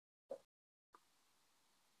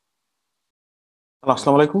Hello,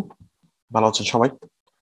 আসসালামু আলাইকুম। ভালো আছেন সবাই?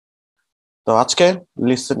 তো আজকে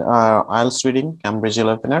লিসেন আইএলটিএস রিডিং ক্যামব্রিজ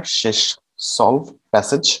 11 এর শেষ solve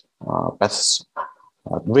passage passage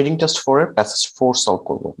reading test 4 এর প্যাসেজ 4 সলভ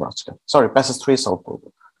করব আমরা আজকে। সরি, প্যাসেজ 3 সলভ করব।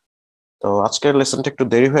 তো আজকের লেসনটা একটু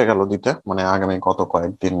দেরি হয়ে গেল দিতে, মানে আগামী গত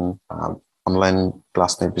কয়েকদিন অনলাইন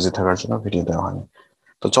ক্লাস নিয়ে বিজি থাকার জন্য ভিডিও দেওয়া হয়নি।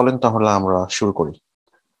 তো চলেন তাহলে আমরা শুরু করি।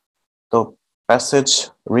 তো প্যাসেজ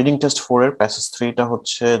রিডিং টেস্ট 4 এর প্যাসেজ 3 টা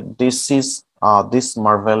হচ্ছে দিস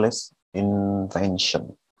মার্ভেলাস ইনভেনশন,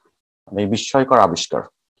 মানে এই বিস্ময়কর আবিষ্কার।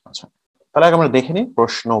 আচ্ছা, তাহলে আগে আমরা দেখে নিই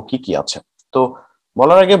প্রশ্ন কি কি আছে। তো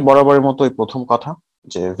বলার আগে বরাবরের মতো এই প্রথম কথা,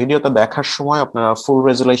 যে ভিডিওটা দেখার সময় আপনারা ফুল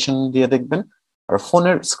রেজুলেশন দিয়ে দেখবেন, আর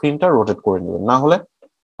ফোনের স্ক্রিনটা রোটেট করে নেবেন, না হলে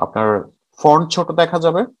আপনার ফন্ট ছোট দেখা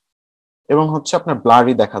যাবে এবং হচ্ছে আপনার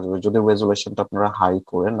ব্লারি দেখা যাবে যদি রেজুলেশনটা আপনারা হাই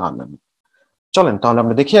করে না নেন। চলেন তাহলে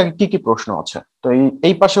আমরা দেখি আগে কি কি প্রশ্ন আছে। তো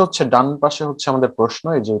এই পাশে হচ্ছে, ডান পাশে হচ্ছে আমাদের প্রশ্ন,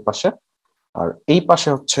 এই যে এই পাশে, আর এই পাশে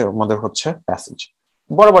হচ্ছে আমাদের হচ্ছে প্যাসেজ,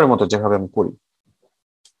 বরাবরের মতো যেভাবে আমি পড়ি।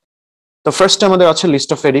 তো ফার্স্ট আমাদের আছে লিস্ট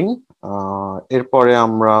অফ হেডিং, এরপরে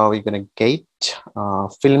আমরা Wigan gate,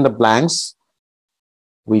 fill in the blanks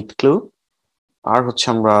with clue, আর হচ্ছে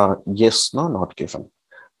আমরা ইয়েস নো নট গিভেন।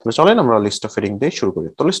 তাহলে চলেন আমরা লিস্ট অফ হেডিং দিয়ে শুরু করি।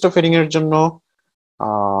 তো লিস্ট অফ হেডিং এর জন্য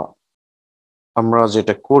আহ, আমরা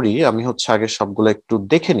যেটা করি, আমি হচ্ছে আগে সবগুলো একটু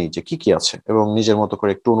দেখে নিই যে কি কি আছে এবং নিজের মতো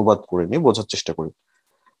করে একটু অনুবাদ করে নিই, বোঝার চেষ্টা করি।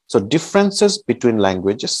 সো ডিফারেন্সেস বিটুইন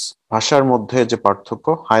ল্যাঙ্গুয়েজেস, ভাষার মধ্যে যে পার্থক্য,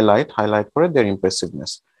 হাইলাইট করে দেয়ার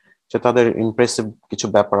ইমপ্রেসিভনেস, যে তাদের ইমপ্রেসিভ কিছু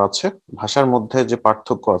ব্যাপার আছে, ভাষার মধ্যে যে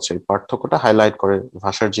পার্থক্য আছে এই পার্থক্যটা হাইলাইট করে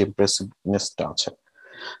ভাষার যে ইমপ্রেসিভনেসটা আছে।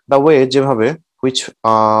 দ্য ওয়ে, যেভাবে, হুইচ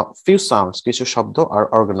ফিউ সাউন্ডস, কিছু শব্দ, আর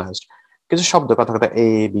অর্গানাইজড, কিছু শব্দ, কথা কথা A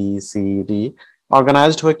B C D,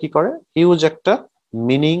 organised হয়ে কি করে, হিউজ একটা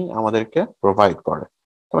মিনিং আমাদেরকে প্রোভাইড করে।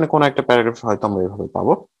 তার মানে কোনো একটা প্যারাগ্রাফ হয়তো আমরা এভাবে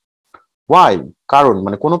পাবো, ওয়াই, কারণ,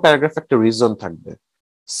 মানে কোনো প্যারাগ্রাফে একটা রিজন থাকবে।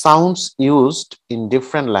 Sounds used in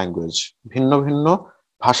different language, ভিন্ন ভিন্ন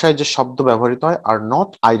ভাষায় যে শব্দ ব্যবহৃত হয়, আর নট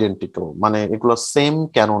আইডেন্টিক্যাল, মানে এগুলো সেম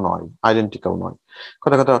কেন নয়, আইডেন্টিক্যাল নয়।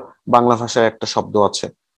 কথা কথা বাংলা ভাষায় একটা শব্দ আছে,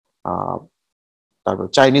 আহ তারপর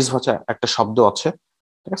চাইনিজ ভাষায় একটা শব্দ আছে,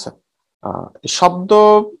 ঠিক আছে। এই শব্দ,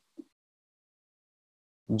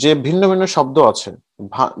 যে ভিন্ন ভিন্ন শব্দ আছে,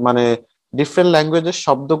 মানে ডিফারেন্ট ল্যাঙ্গুয়েজের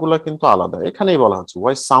শব্দগুলো কিন্তু আলাদা। এখানেই বলা হচ্ছে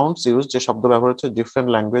ওয়াই সাউন্ডস ইউজ, যে শব্দ ব্যবহৃত হচ্ছে ডিফারেন্ট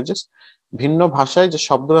ল্যাঙ্গুয়েজেস, ভিন্ন ভাষায় যে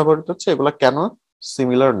শব্দ ব্যবহৃত হচ্ছে এগুলা কেন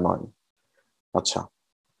সিমিলার নয়। আচ্ছা,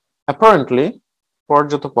 অ্যাপারেন্টলি,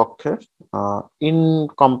 পর্যত পক্ষে,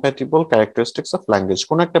 ইনকম্প্যাটিবল ক্যারেক্টারিস্টিক্স অফ ল্যাঙ্গুয়েজ,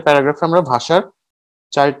 কোন একটা প্যারাগ্রাফে আমরা ভাষার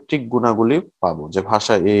চারিত্রিক গুণাগুলি পাবো, যে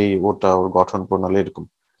ভাষা এই ওটা, ওর গঠন প্রণালী এরকম।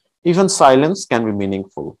 Even silence can be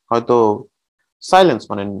meaningful, হয়তো সাইলেন্স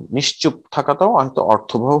মানে নিশ্চুপ থাকাটাও হয়তো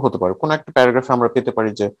অর্থবহ হতে পারে। কোন একটা প্যারাগ্রাফে আমরা পেতে পারি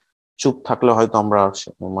যে চুপ থাকলে হয়তো আমরা,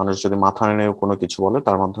 মানুষ যদি মাথা নেড়ে কোনো কিছু বলে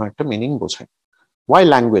তার মাধ্যমে একটা মিনিং বোঝায়। ওয়াই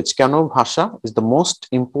ল্যাঙ্গুয়েজ, কেন ভাষা, is the most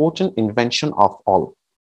important invention of all,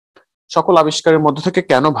 সকল আবিষ্কারের মধ্যে থেকে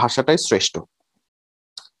কেন ভাষাটাই শ্রেষ্ঠ।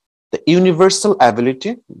 The universal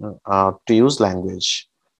ability to use language,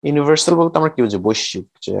 universal বলতে আমরা কি বুঝি, বৈশ্বিক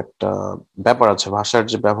যে একটা ব্যাপার আছে, ভাষার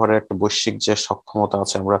যে ব্যবহারের একটা বৈশ্বিক যে সক্ষমতা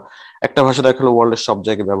আছে, আমরা একটা ভাষা দেখালে ওয়ার্ল্ডের সব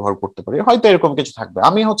জায়গায় ব্যবহার করতে পারি, হয়তো এরকম কিছু থাকবে।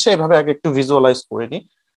 আমি হচ্ছে এভাবে আগে একটু ভিজুয়ালাইজ করে নিই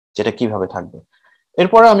যেটা কিভাবে থাকবে।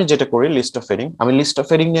 এরপরে আমি যেটা করি, লিস্ট অফ হেডিং, আমি লিস্ট অফ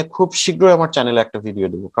হেডিং নিয়ে খুব শীঘ্রই আমার চ্যানেলে একটা ভিডিও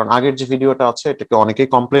দেবো, কারণ আগের যে ভিডিওটা আছে এটাকে অনেকেই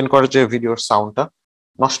কমপ্লেন করে যে ভিডিওর সাউন্ডটা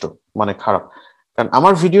নষ্ট, মানে খারাপ। কারণ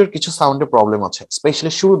আমার ভিডিওর কিছু সাউন্ডে প্রবলেম আছে,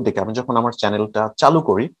 স্পেশালি শুরুর দিকে আমি যখন আমার চ্যানেলটা চালু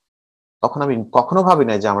করি তখন আমি কখনো ভাবি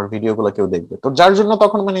নাই যে আমার ভিডিও গুলো কেউ দেখবে, তো যার জন্য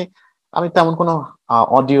তখন মানে আমি তেমন কোনো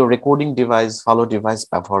অডিও রেকর্ডিং ডিভাইস, ভালো ডিভাইস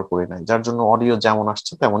ব্যবহার করি নাই, যার জন্য অডিও যেমন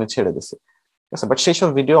আসছে তেমনই ছেড়ে দিছি, ঠিক আছে। বাট সেই সব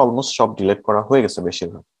ভিডিও অলমোস্ট সব ডিলিট করা হয়ে গেছে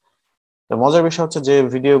বেশিরভাগ। তো মজার বিষয় হচ্ছে যে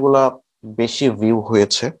ভিডিওগুলা বেশি ভিউ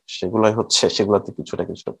হয়েছে সেগুলাই হচ্ছে, সেগুলাতে কিছুটা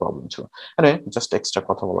কিছুটা প্রবলেম ছিল। মানে জাস্ট এক্সট্রা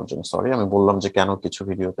কথা বলার জন্য সরি, আমি বললাম যে কেন কিছু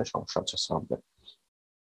ভিডিওতে সমস্যা হচ্ছে সলভে।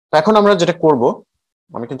 তো এখন আমরা যেটা করব,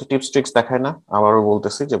 আমি কিন্তু টিপস ট্রিক্স দেখাই না, আবারও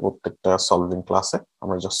বলতেছি যে প্রত্যেকটা সলভিং ক্লাসে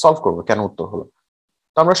আমরা জাস্ট সলভ করবো কেন উত্তর হলো।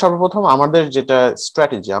 তো আমরা সর্বপ্রথম আমাদের যেটা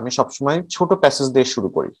স্ট্র্যাটেজি, আমি সবসময় ছোট প্যাসেজ দিয়ে শুরু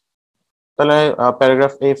করি। তাহলে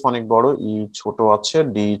প্যারাগ্রাফ এ অনেক বড়, ই ছোট আছে,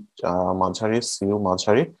 ডি মাঝারি, সিউ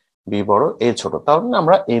মাঝারি, বি বড়, এ ছোট, তাহলে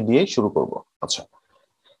আমরা এ দিয়েই শুরু করব। আচ্ছা,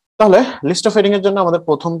 তাহলে লিস্ট অফ হেডিং এর জন্য আমাদের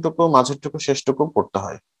প্রথমটুকু, মাঝেরটুকু, শেষটুকু পড়তে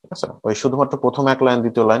হয়, ঠিক আছে। ওই শুধুমাত্র প্রথম এক লাইন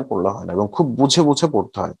দ্বিতীয় লাইন পড়লে হয় না, এবং খুব বুঝে বুঝে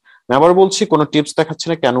পড়তে হয়। আমি আবার বলছি, কোনো টিপস দেখাচ্ছে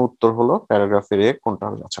না, কেন উত্তর হলো প্যারাগ্রাফের এ কোনটা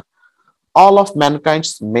হবে। আচ্ছা, অল অফ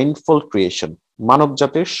ম্যানকাইন্ডস মেইনফুল ক্রিয়েশন, মানব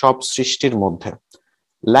জাতির সব সৃষ্টির মধ্যে,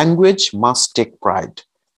 ল্যাঙ্গুয়েজ মাস্ট টেক প্রাইড,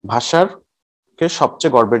 ভাষার কে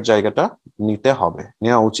সবচেয়ে গর্বের জায়গাটা নিতে হবে,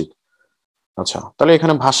 নেওয়া উচিত। আচ্ছা, তাহলে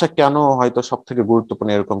এখানে ভাষা কেন হয়তো সব থেকে গুরুত্বপূর্ণ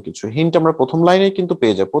এরকম কিছু হিন্ট আমরা প্রথম লাইনেই কিন্তু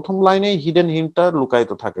পেয়ে যাই। প্রথম লাইনেই হিডেন হিন্টটা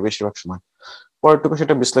লুকায়িত থাকে বেশিরভাগ সময়, পরেরটুকু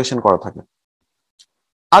সেটা বিশ্লেষণ করা থাকে।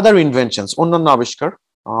 আদার ইনভেনশনস, অন্যান্য আবিষ্কার,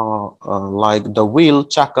 লাইক দ্য হুইল,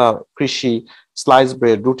 চাকা, কৃষি, স্লাইস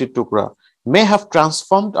ব্রেড, রুটির টুকরা, may have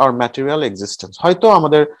transformed hour material existence, হয়তো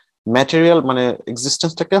আমাদের ম্যাটেরিয়াল মানে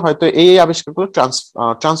এক্সিস্টেন্সটাকে হয়তো এই আবিষ্কারগুলো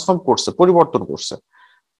ট্রান্সফর্ম করছে, পরিবর্তন করছে।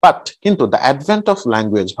 বাট কিন্তু দ্য অ্যাডভেন্ট অফ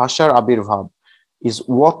ল্যাঙ্গুয়েজ, ভাষার আবির্ভাব, is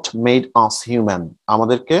what made us human,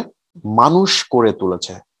 আমাদেরকে মানুষ করে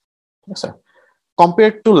তুলেছে। ঠিক আছে,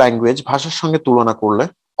 কম্পেয়ার টু ল্যাঙ্গুয়েজ, ভাষার সঙ্গে তুলনা করলে,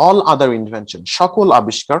 অল আদার ইনভেনশন, সকল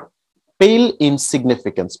আবিষ্কার, পেল ইন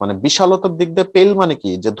সিগনিফিকেন্স, মানে বিশালতার দিক দিয়ে পেল মানে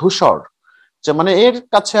কি, যে ধূসর, যে মানে এর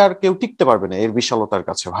কাছে আর কেউ টিকতে পারবে না এর বিশালতার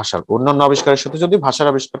কাছে, ভাষার অন্যান্য আবিষ্কারের সাথে যদি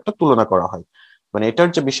ভাষার আবিষ্কারটা তুলনা করা হয়, মানে এটার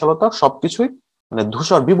যে বিশালতা সবকিছুই মানে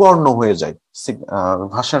ধূসর বিবর্ণ হয়ে যায়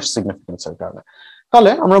ভাষার সিগনিফিকেন্সের কারণে।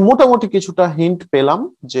 তাহলে আমরা মোটামুটি কিছুটা হিন্ট পেলাম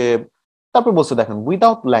যে, তারপর বলছে দেখেন,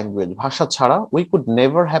 উইদাউট ল্যাঙ্গুয়েজ, ভাষা ছাড়া, উই কুড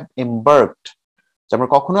নেভার হ্যাভ এম্বার্কড, যে আমরা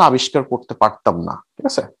কখনো আবিষ্কার করতে পারতাম না। ঠিক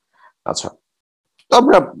আছে, আচ্ছা, তো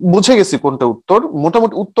আমরা বুঝে গেছি কোনটা উত্তর,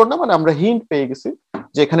 মোটামুটি উত্তর না মানে আমরা হিন্ট পেয়ে গেছি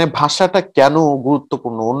যে এখানে ভাষাটা কেন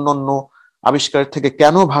গুরুত্বপূর্ণ, অন্যান্য আবিষ্কারের থেকে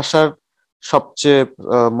কেন ভাষার সবচেয়ে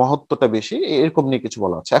মহত্বটা বেশি, এরকম নিয়ে কিছু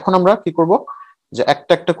বলা আছে। এখন আমরা কি করব, যে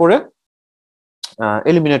একটা একটা করে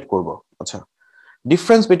এলিমিনেট করব। আচ্ছা,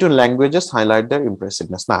 difference between languages highlight there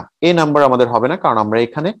ইমপ্রেসিভনেস, না এই নাম্বার আমাদের হবে না, কারণ আমরা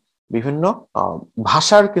এখানে বিভিন্ন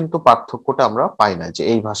ভাষার কিন্তু পার্থক্যটা আমরা পাই না, যে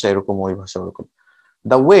এই ভাষা এরকম ওই ভাষা ওরকম।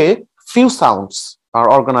 The way few sounds R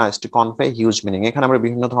organised to convey huge meaning, এখানে আমরা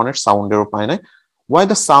বিভিন্ন ধরনের সাউন্ডেরও পাই নাই। Why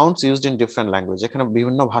the sounds used in different language, এখানে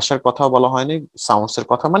বিভিন্ন ভাষার কথা বলা হয়নি, সাউন্ডস এর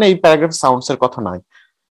কথা মানে এই প্যারাগ্রাফ সাউন্ডস এর কথা নাই।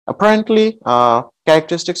 অ্যাপারেন্টলি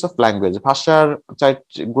ক্যারেক্টারিস্টিক্স অফ ল্যাঙ্গুয়েজ, ভাষার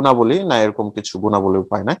গুণাবলী না, এরকম কিছু গুণাবলীও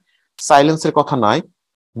পায় না। সাইলেন্সের কথা নাই।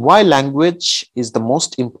 Y language is the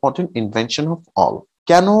most important invention of all,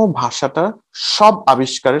 কেন ভাষাটা সব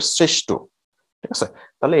আবিষ্কারের শ্রেষ্ঠ। ঠিক আছে,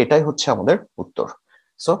 তাহলে এটাই হচ্ছে আমাদের উত্তর।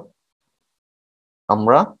 সো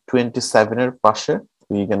আমরা 27 এর পাশে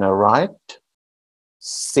we gonna write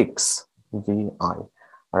 6 vi,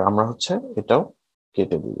 আর আমরা হচ্ছে এটাও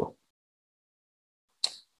কেটে দিব।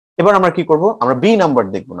 এবার আমরা কি করব, আমরা বি নাম্বার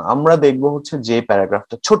দেখবো না, আমরা দেখবো হচ্ছে যে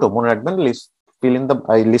প্যারাগ্রাফটা ছোট, মনে রাখবেন list fill in the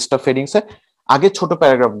list of headings এ আগে ছোট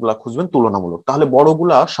প্যারাগ্রাফ গুলা খুঁজবেন তুলনামূলক, তাহলে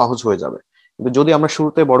বড়গুলা সহজ হয়ে যাবে। কিন্তু যদি আমরা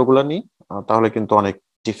শুরুতে বড়গুলা নিই তাহলে কিন্তু অনেক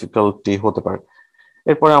ডিফিকাল্টি হতে পারে।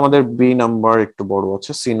 এরপরে আমাদের বি নাম্বার একটু বড়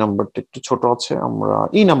আছে, সি নাম্বারটা একটু ছোট আছে, আমরা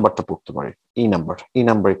ই নাম্বারটা পড়তে পারি। ই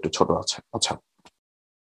নাম্বার একটু ছোট আছে। আচ্ছা,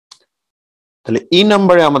 তাহলে ই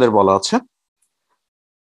নাম্বারে আমাদের বলা আছে,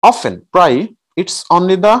 অফেন প্রায়, it's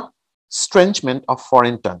only the স্ট্রেঞ্জমেন্ট of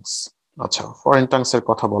foreign টাংস। আচ্ছা, ফরেন টাংস এর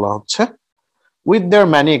কথা বলা হচ্ছে। With their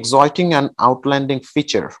many এক্সয়টিং and আউটল্যান্ডিং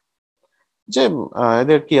feature, যে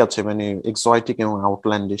এদের কি আছে, মানে এক্সয়টিক এবং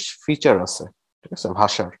আউটল্যান্ডিশ ফিচার আছে। ঠিক আছে,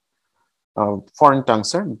 ভাষার foreign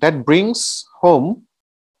টাংসের, that brings home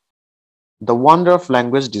the wonder of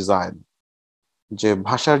language design, যে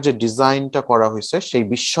ভাষার যে ডিজাইনটা করা হয়েছে সেই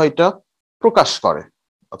বিষয়টা প্রকাশ করে।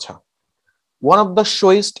 আচ্ছা, one of the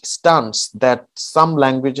শোয়েস্ট stunts that some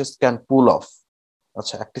languages can pool of.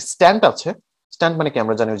 আচ্ছা, একটা স্ট্যান্ড আছে, স্ট্যান্ড মানে কি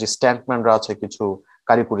আমরা জানি যে স্ট্যান্ডম্যানরা আছে কিছু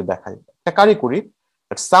কারিকুরি দেখায়, একটা কারিকুরি,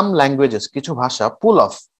 সাম ল্যাঙ্গুয়েজেস কিছু ভাষা পুল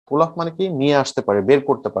অফ, পুল অফ মানে কি নিয়ে আসতে পারে, বের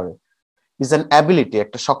করতে পারে, ইজ অ্যান অ্যাবিলিটি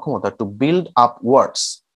একটা সক্ষমতা, to build up words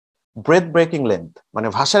breadth breaking length, মানে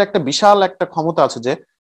ভাষার একটা বিশাল একটা ক্ষমতা আছে যে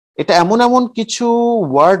এটা এমন এমন কিছু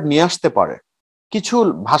ওয়ার্ড নিয়ে আসতে পারে কিছু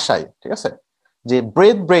ভাষায়। ঠিক আছে, যে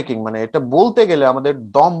ব্রেথ ব্রেকিং মানে এটা বলতে গেলে আমাদের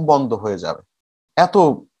দম বন্ধ হয়ে যাবে, এত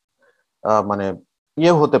মানে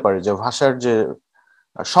ইয়ে হতে পারে, যে ভাষার যে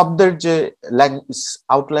শব্দের যে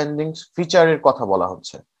আউটল্যান্ডিং ফিচারের কথা বলা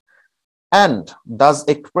হচ্ছে। And does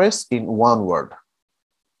express in one word,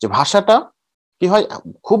 যে ভাষাটা কি হয়,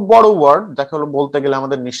 খুব বড় ওয়ার্ড দেখা হলো, বলতে গেলে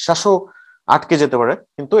আমাদের নিঃশ্বাসও আটকে যেতে পারে,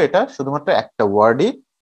 কিন্তু এটা শুধুমাত্র একটা ওয়ার্ডই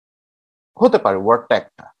হতে পারে, ওয়ার্ডটা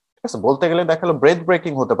একটা। ঠিক আছে, বলতে গেলে দেখা গেলো ব্রেথ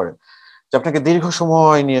ব্রেকিং হতে পারে, যে আপনাকে দীর্ঘ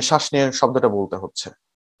সময় নিয়ে শ্বাস নিয়ে শব্দটা বলতে হচ্ছে।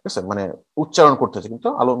 ঠিক আছে, মানে উচ্চারণ করতে হচ্ছে, কিন্তু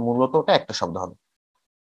মূলত ওটা একটা শব্দ হবে।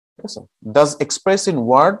 ঠিক আছে, does express in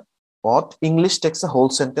word what English takes a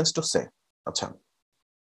whole sentence to say। আচ্ছা,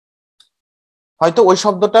 হয়তো ওই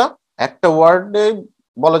শব্দটা একটা ওয়ার্ডে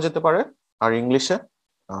বলা যেতে পারে, আর ইংলিশে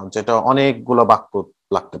যেটা অনেকগুলো বাক্য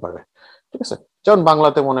লাগতে পারে। ঠিক আছে, যেমন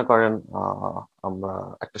বাংলাতে মনে করেন আমরা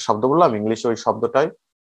একটা শব্দ বললাম, ইংলিশে ওই শব্দটাই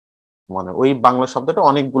মানে ওই বাংলা শব্দটা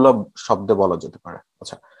অনেকগুলো শব্দে বলা যেতে পারে।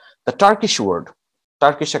 আচ্ছা, দ্য টার্কিশ ওয়ার্ড,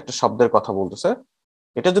 টার্কিশ একটা শব্দের কথা বলতেছে,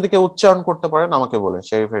 এটা যদি কেউ উচ্চারণ করতে পারেন আমাকে বলেন,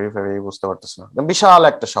 সেই ভেরি ভেরি বুঝতে পারতেছে না, বিশাল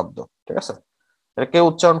একটা শব্দ। ঠিক আছে, এটা কেউ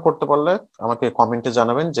উচ্চারণ করতে পারলে আমাকে কমেন্টে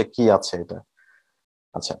জানাবেন যে কি আছে এটা।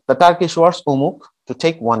 আচ্ছা, দ্য টার্কিশ ওয়ার্ডস অমুক, টু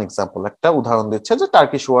টেক ওয়ান এক্সাম্পল, একটা উদাহরণ দিচ্ছে যে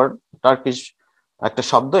টার্কিশ ওয়ার্ড, টার্কিশ একটা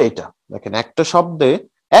শব্দ এটা। দেখেন একটা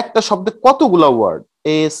শব্দে কতগুলা ওয়ার্ড,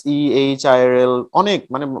 SEHIRL, অনেক,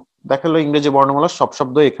 মানে দেখালো ইংরেজি বর্ণমালা সব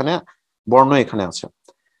শব্দ এখানে, বর্ণ এখানে আছে।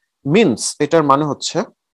 মিনস, এটার মানে হচ্ছে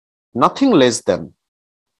নাথিং লেস দেন,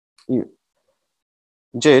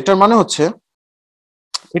 যে এটার মানে হচ্ছে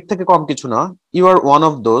এর থেকে কম কিছু না। You R one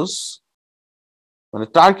of those, মানে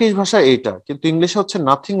টার্কিশ ভাষায় এইটা, কিন্তু ইংলিশে হচ্ছে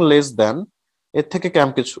নাথিং লেস দেন, এর থেকে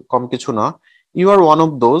কম কিছু না। You R one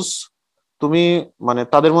of those, তুমি মানে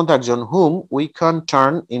তাদের মধ্যে একজন, হুম we can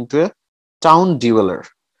turn into a town ডিওয়েলার।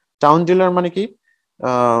 Town ডিওয়েলার মানে কি?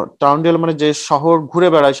 টাউন ডিওয়েলার মানে যে শহর ঘুরে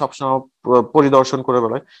বেড়ায়, সবসময় পরিদর্শন করে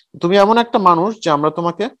বেড়ায়। তুমি এমন একটা মানুষ যে আমরা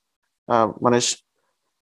তোমাকে মানে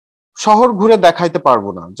শহর ঘুরে দেখাইতে পারবো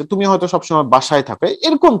না, যে তুমি হয়তো সবসময় বাসায় থাকো,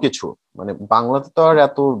 এরকম কিছু। মানে বাংলাতে তো আর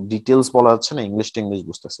এত ডিটেলস বলা যাচ্ছে না, ইংলিশ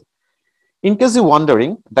বুঝতেছে। ইন কেস ইউ ওয়ান্ডারিং,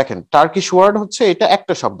 দেখেন টার্কিশ ওয়ার্ড হচ্ছে এটা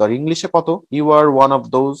একটা শব্দ, আর ইংলিশে কত? You R one of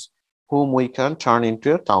those hmm we can turn into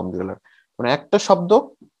a town dealer. মানে একটা শব্দ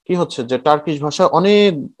কি হচ্ছে, যে টার্কিশ ভাষায়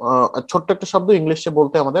অনেক ছোট্ট একটা শব্দ ইংলিশে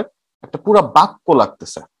বলতে আমাদের একটা পুরা বাক্য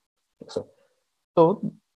লাগতেছে। তো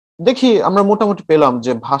দেখি আমরা মোটামুটি পেলাম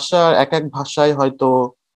যে ভাষা, এক এক ভাষায় হয়তো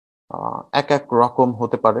এক এক রকম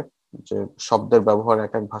হতে পারে, যে শব্দের ব্যবহার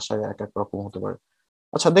এক এক ভাষায় এক এক রকম হতে পারে।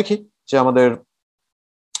 আচ্ছা দেখি যে আমাদের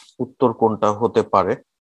উত্তর কোনটা হতে পারে।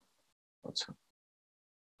 আচ্ছা,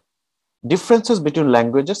 ডিফারেন্সেস বিটুইন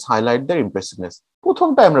ল্যাঙ্গুয়েজেস হাইলাইট দেয়ার ইমপ্রেসিভনেস।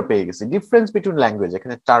 প্রথমটা আমরা পেয়ে গেছি, ডিফারেন্স বিটুইন ল্যাঙ্গুয়েজ,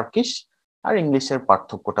 এখানে টার্কিশ আর ইংলিশের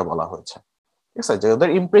পার্থক্যটা বলা হয়েছে। ঠিক আছে, যে ওদের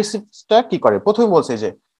ইমপ্রেসিভটা কি করে, প্রথমে বলছে যে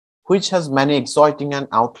which has many exciting and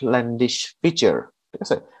আউটল্যান্ডিশ feature. ঠিক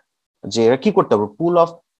আছে, যে এরা কি করতে পারবে, পুল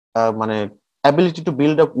অফ মানে ability to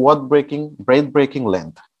build up breadth breaking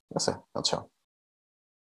length. ঠিক আছে, আচ্ছা।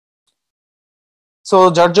 সো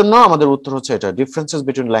যার জন্য আমাদের উত্তর হচ্ছে এটা, ডিফারেন্সেস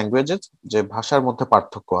বিটুইন ল্যাঙ্গুয়েজেস, যে ভাষার মধ্যে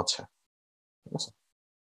পার্থক্য আছে। ঠিক আছে,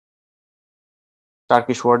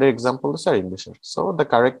 টার্কিশ ওয়ার্ডের এক্সাম্পল দিচ্ছে আর ইংলিশের। সো দ্য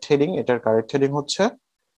কারেক্ট হেডিং, এটার কারেক্ট হেডিং হচ্ছে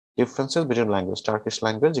differences between language, Turkish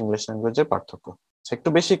language English ল্যাঙ্গুয়েজের পার্থক্য। একটু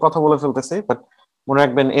বেশি কথা বলে ফেলতেছি, বাট মনে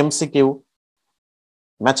রাখবেন MCQ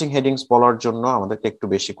ম্যাচিং হেডিংস বলার জন্য আমাদেরকে একটু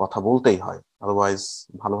বেশি কথা বলতেই হয়, আদারওয়াইজ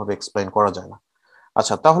ভালোভাবে এক্সপ্লেইন করা যায় না।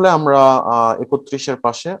 আচ্ছা, তাহলে আমরা 31-এর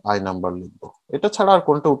পাশে আই নাম্বার লিখবো, এটা ছাড়া আর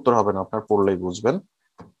কোনটা উত্তর হবে না, আপনার পড়লেই বুঝবেন।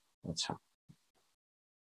 আচ্ছা,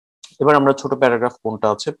 এবার আমরা ছোট প্যারাগ্রাফ কোনটা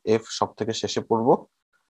আছে এফ সব থেকে শেষে পড়বো,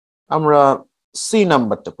 আমরা সি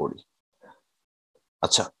নাম্বারটা পড়ি।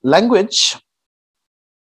 আচ্ছা, ল্যাঙ্গুয়েজ,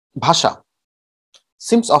 ভাষা,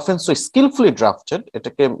 seems often so skilfully drafted,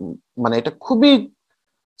 এটাকে মানে এটা খুবই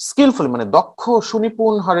স্কিলফুলি মানে দক্ষ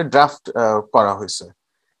সুনিপুণ হারে ড্রাফট করা হয়েছে,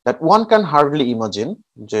 that one can hardly imagine,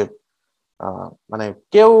 যে মানে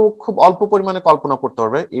কেউ খুব অল্প পরিমাণে কল্পনা করতে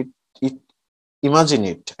পারবে, ইট ইট imagine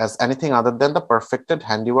it as anything other than the perfected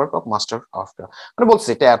হ্যান্ডিওয়ার্ক of master of, মানে বলছে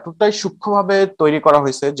এটা এতটাই সূক্ষ্মভাবে তৈরি করা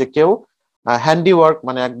হয়েছে যে কেউ হ্যান্ডিওয়ার্ক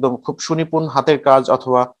মানে একদম খুব সুনিপুণ হাতের কাজ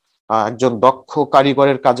অথবা একজন দক্ষ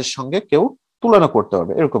কারিগরের কাজের সঙ্গে কেউ তুলনা করতে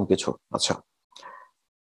পারবে, এরকম কিছু। আচ্ছা,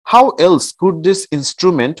 how else could this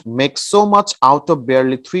instrument make so much out of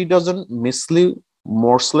barely 3 dozen measly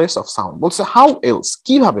morselets of sound? বলছে how else,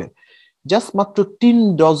 কিভাবে, জাস্ট মাত্র 3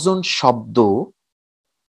 ডজন শব্দ,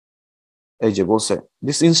 এই যে বলছে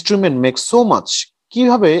this instrument make so much,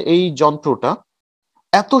 কিভাবে এই যন্ত্রটা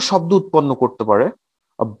এত শব্দ উৎপন্ন করতে পারে,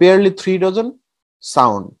 বেয়ারলি 3 ডজন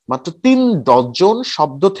সাউন্ড, মাত্র 3 ডজন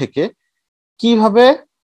শব্দ থেকে কিভাবে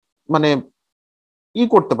মানে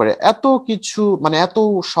করতে পারে, এত কিছু মানে এত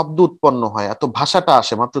শব্দ উৎপন্ন হয়, এত ভাষাটা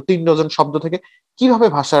আসে মাত্র 3 ডজন শব্দ থেকে, কিভাবে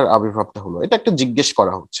ভাষার আবির্ভাবটা হলো, এটা একটা জিজ্ঞেস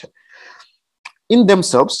করা হচ্ছে। ইন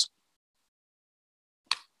দেমসেলভস,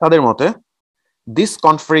 তাদের মতে, দিস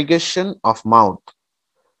কনফিগারেশন অফ মাউথ,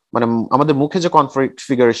 মানে আমাদের মুখে যে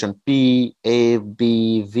configuration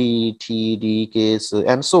PABVTDKS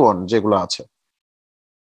and so on যেগুলো আছে,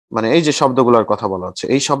 মানে এই যে শব্দগুলোর কথা বলা হচ্ছে,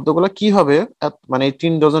 এই শব্দগুলো কিভাবে মানে এই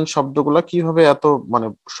 3 ডজন শব্দগুলো কিভাবে এত মানে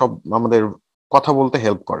সব আমাদের কথা বলতে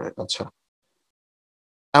হেল্প করে। আচ্ছা,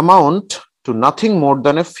 amount two nothing more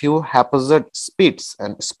than a few haphazard speeds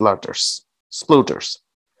and স্প্লুটার্স।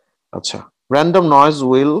 আচ্ছা, random noise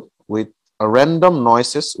with random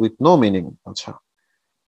নয়েসেস with no meaning. আচ্ছা,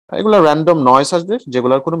 এগুলো র্যান্ডম নয়েস আসবে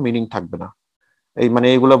যেগুলোর কোনো মিনিং থাকবে না, এই মানে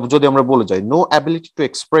এগুলো যদি আমরা বলে যাই, no ability to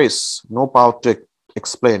express, no power to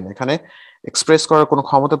explain, এখানে এক্সপ্রেস করার কোনো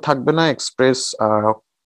ক্ষমতা থাকবে না, এক্সপ্রেস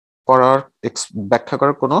করার ব্যাখ্যা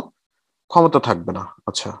করার কোনো ক্ষমতা থাকবে না।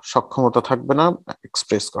 আচ্ছা, সক্ষমতা থাকবে না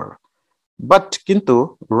এক্সপ্রেস করার, বাট কিন্তু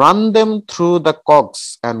run them through the কগস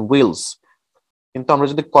and wheels, কিন্তু আমরা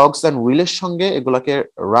যদি কগস এন্ড হুইলের সঙ্গে এগুলাকে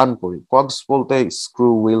রান করি, কগস বলতে স্ক্রু,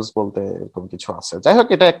 হুইলস বলতে এরকম কিছু আছে, যাই হোক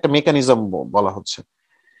এটা একটা মেকানিজম বলা হচ্ছে।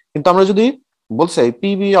 কিন্তু আমরা যদি বলছে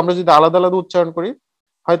পিবি আমরা যদি আলাদা আলাদা উচ্চারণ করি,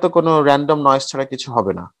 হয়তো কোনো র্যান্ডম নয়েজ ছাড়া কিছু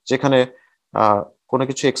হবে না, যেখানে আহ কোনো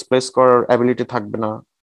কিছু এক্সপ্রেস করার অ্যাবিলিটি থাকবে না,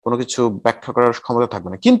 কোনো কিছু ব্যাখ্যা করার ক্ষমতা থাকবে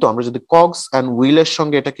না। কিন্তু আমরা যদি কগস এন্ড হুইলের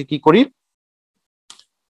সঙ্গে এটাকে কি করি,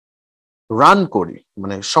 রান করি,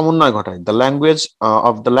 মানে সমন্বয় ঘটাই, the language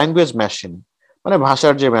of the language machine, মানে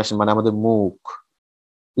ভাষার যে মেশিন, মানে আমাদের মুখ,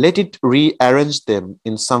 let it rearrange them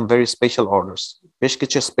in some very special orders, বেশ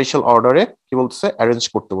কিছু স্পেশাল অর্ডারে কি বলতেছে, অ্যারেঞ্জ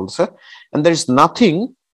করতে বলতেছে। And there is nothing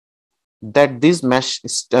that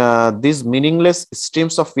this meaningless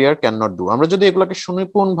streams of air can not do. আমরা যদি এগুলোকে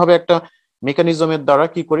সুনিপুণ ভাবে একটা মেকানিজমের দ্বারা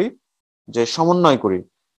কি করি, যে সমন্বয় করি,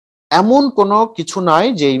 এমন কোনো কিছু নাই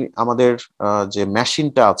যে আমাদের যে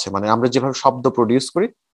মেশিনটা আছে, মানে আমরা যেভাবে শব্দ প্রডিউস করি,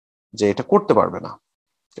 যে এটা করতে পারবে না।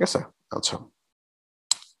 ঠিক আছে, আচ্ছা।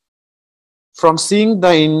 From seeing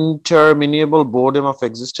the interminable boredom of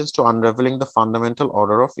existence to unraveling the fundamental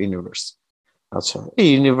order of universe. আচ্ছা, এই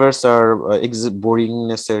ইউনিভার্স আর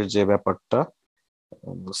বোরিংনেস এর যে ব্যাপারটা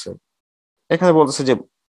বলছে, এখানে বলতেছে যে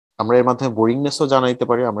আমরা এর মাধ্যমে বোরিংনেসও জানাইতে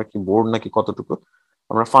পারি, আমরা কি বোর নাকি কতটুকু,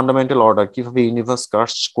 আমরা ফান্ডামেন্টাল অর্ডার কিভাবে ইউনিভার্স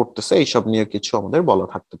কাজ করতেছে এইসব নিয়ে কিছু আমাদের বলা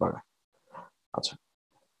থাকতে পারে। আচ্ছা,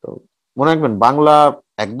 তো মনে রাখবেন বাংলা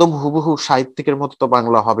একদম হুবহু সাহিত্যিকের মতো তো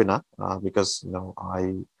বাংলা হবে না, because I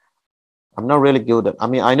I'm not really good at,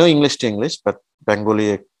 I know English to English, but Bengali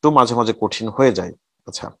একটু মাঝে মাঝে কঠিন হয়ে যায়।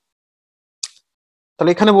 আচ্ছা, তাহলে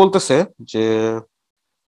এখানে বলতেছে যে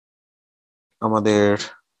আমাদের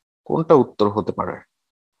কোনটা উত্তর হতে পারে,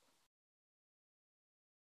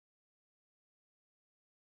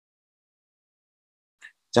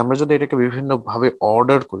 যে আমরা যদি এটাকে বিভিন্ন ভাবে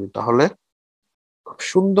অর্ডার করি, তাহলে খুব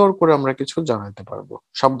সুন্দর করে আমরা কিছু জানাতে পারবো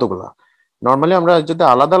শব্দগুলা। নর্মালি আমরা যদি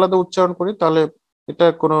আলাদা আলাদা উচ্চারণ করি, তাহলে এটা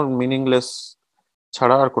কোনো মিনিংলেস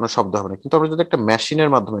ছাড়া আর কোনো শব্দ হবে না। কিন্তু আমরা যদি একটা মেশিনের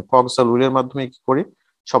মাধ্যমে, কগস আর হুইলের মাধ্যমে কি করি,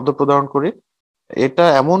 শব্দ প্রদান করি, এটা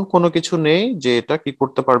এমন কোনো কিছু নেই যে এটা কি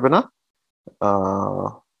করতে পারবে না,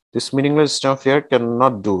 this meaningless stamp fair can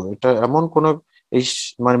not do, এটা এমন কোনো এই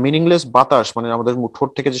মানে মিনিংলেস বাতাস, মানে আমাদের ঠোঁট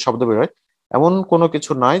থেকে যে শব্দ বেরোয়, এমন কোনো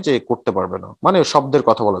কিছু নাই যে করতে পারবে না, মানে শব্দের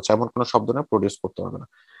কথা বলা হচ্ছে, এমন কোনো শব্দ না প্রডিউস করতে পারবে না।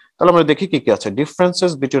 তাহলে আমরা দেখি কি কি আছে,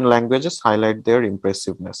 ডিফারেন্সেস বিটুইন ল্যাঙ্গুয়েজেস হাইলাইট দেয়ার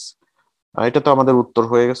ইমপ্রেসিভনেস। এটা তো আমাদের উত্তর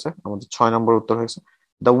হয়ে গেছে, আমাদের 6 নম্বর উত্তর হয়ে গেছে।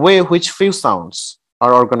 The way which few sounds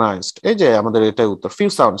R organised, এই যে আমাদের এটাই উত্তর, few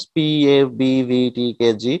sounds P A B V T K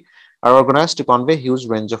G R organised to convey huge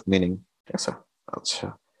range of meaning. ঠিক আছে, আচ্ছা,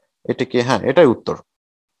 এটা কি, হ্যাঁ এটাই উত্তর।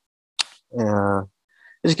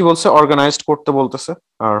 এই যে কি বলছে, অর্গানাইজড করতে বলতেছে,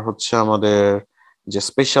 আর হচ্ছে আমাদের যে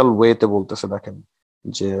স্পেশাল ওয়েতে বলতেছে, দেখেন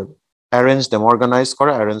যে অ্যারেঞ্জ দেম, অর্গানাইজ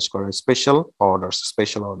করে, অ্যারেঞ্জ করে, special order,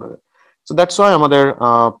 special order. So that's why আমাদের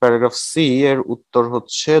প্যারাগ্রাফ সি এর উত্তর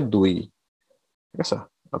হচ্ছে 2। ঠিক আছে,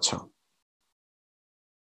 আচ্ছা,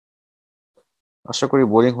 আশা করি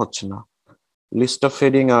বোরিং হচ্ছে না। লিস্ট অফ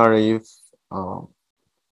হেডিং আর এই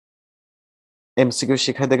এমসিকিউ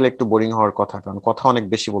শিখাই দেখলে একটু বোরিং হওয়ার কথা, কারণ কথা অনেক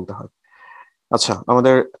বেশি বলতে হয়। আচ্ছা,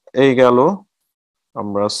 আমাদের এই গেল,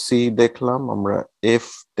 আমরা সি দেখলাম, আমরা এফ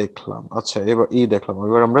দেখলাম, আচ্ছা এবার ই দেখলাম,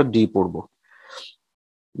 এবার আমরা ডি পড়বো।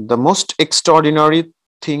 The most extraordinary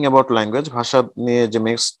thing about language, ভাষা নিয়ে যে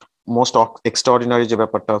মোস্ট এক্সট্রাঅর্ডিনারি যে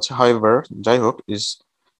ব্যাপারটা আছে, হাউএভার যাই হোক, is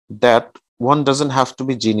that one doesn't have to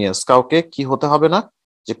B genius, কাউকে কি হতে হবে না,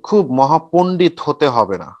 যে খুব মহাপণ্ডিত হতে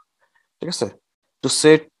হবে না। ঠিক আছে, two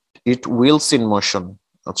set it Wills in motion.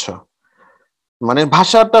 আচ্ছা, মানে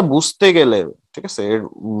ভাষাটা বুঝতে গেলে, ঠিক আছে, এর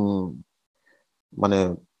মানে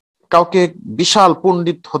কাউকে বিশাল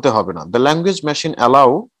পণ্ডিত হতে হবে না। The language machine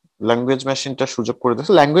allow, language মেশিনটা সুযোগ করে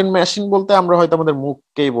দিচ্ছে, ল্যাঙ্গুয়েজ মেশিন বলতে আমরা হয়তো আমাদের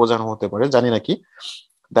মুখকেই বোঝানো হতে পারে, জানি নাকি।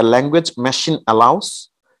 The language machine allows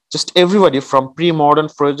just everybody from pre modern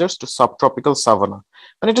ফ্রেজার্স two subtropical savanna,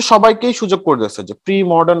 মানে এটা সবাইকেই সুযোগ করে দিচ্ছে, যে প্রি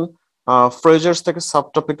মডার্ন ফ্রেজার্স থেকে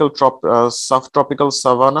subtropical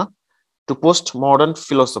savanna two post modern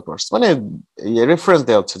philosophers, মানে রেফারেন্স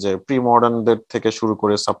দেওয়া হচ্ছে যে প্রি মডার্নদের থেকে শুরু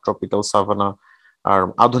করে সাবট্রপিক্যাল সাভানা আর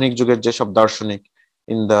আধুনিক যুগের যেসব দার্শনিক,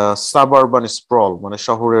 ইন দ্য সাবারবান স্প্রল, মানে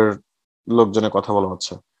শহরের লোকজনের কথা বলা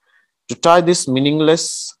হচ্ছে। Two tie this meaningless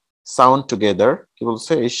sound together, কি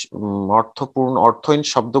বলছে, এই অর্থপূর্ণ অর্থহীন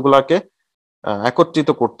শব্দগুলাকে একত্রিত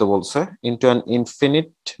করতে বলছে, into an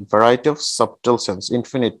infinite variety of subtle sense.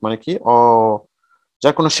 Infinite মানে কি,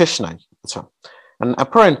 যার কোনো শেষ নাই। আচ্ছা, and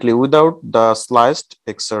apparently without the slightest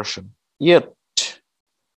exertion. Yet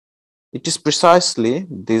it is precisely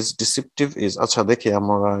this deceptive is, আচ্ছা দেখি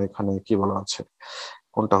আমরা এখানে কি বলা আছে,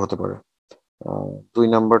 কোনটা হতে পারে। 2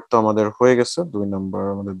 নাম্বার তো আমাদের হয়ে গেছে, 2 নাম্বার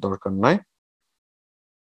আমাদের দরকার নাই।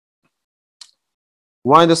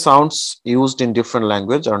 why the sounds used in different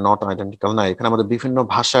language are not identical না এখানে আমাদের বিভিন্ন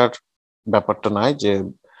ভাষার ব্যাপারটা নাই যে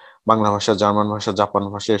বাংলা ভাষা জার্মান ভাষা জাপান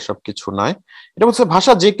ভাষা এসব কিছু নাই এটা হচ্ছে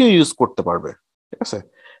ভাষা যে কেউ ইউজ করতে পারবে ঠিক আছে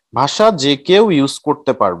ভাষা যে কেউ ইউজ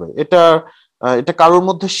করতে পারবে এটা এটা কারোর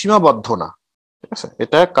মধ্যে সীমাবদ্ধ না ঠিক আছে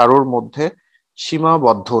এটা কারোর মধ্যে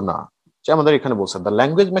সীমাবদ্ধ না যে আমাদের এখানে বলছে the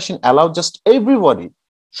language machine allow just everybody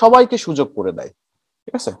সবাইকে সুযোগ করে দেয়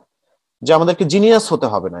ঠিক আছে যে আমাদেরকে জিনিয়াস হতে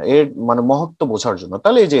হবে না এর মানে মহত্ব বোঝার জন্য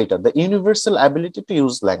তাহলে এই যে এটা the universal ability to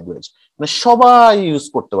use language মানে সবাই ইউজ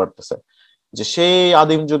করতে পারতেছে যে সেই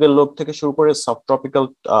আদিম যুগের লোক থেকে শুরু করে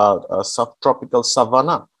subtropical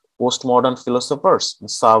savanna post modern philosophers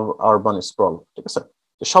sub urban scroll ঠিক আছে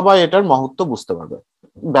সবাই এটার মহত্ব বুঝতে পারবে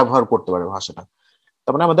ব্যবহার করতে পারবে ভাষাটা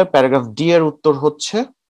তার মানে আমাদের প্যারাগ্রাফ ডি এর উত্তর হচ্ছে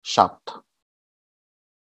 7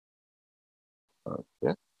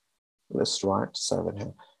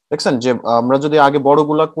 দেখছেন যে আমরা যদি আগে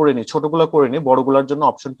বড়গুলা করে নিই ছোটগুলা করে নিই বড়গুলার জন্য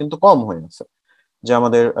অপশন কিন্তু কম হয়ে আছে যে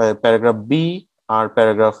আমাদের প্যারাগ্রাফ বি আর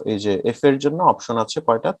প্যারাগ্রাফ এই যে এফ এর জন্য অপশন আছে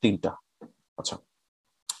কয়টা 3টা আচ্ছা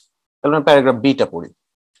তাহলে আমরা প্যারাগ্রাফ বিটা পড়ি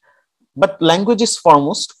but language is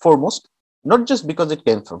foremost not just because it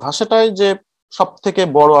came from ভাষাটাই যে সব থেকে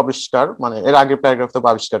বড় আবিষ্কার মানে এর আগের প্যারাগ্রাফে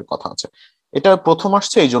আবিষ্কারের কথা আছে এটা প্রথম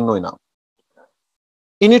আসছে এই জন্যই না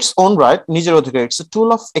ইন ইটস ওন রাইট নিজের অধিকার it's a tool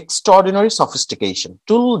of extraordinary sophistication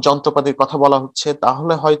টুল যন্ত্রপাতির কথা বলা হচ্ছে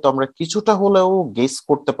তাহলে হয়তো আমরা কিছুটা হলেও গেস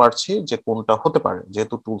করতে পারছি যে কোনটা হতে পারে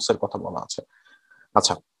যেহেতু টুলস এর কথা বলা আছে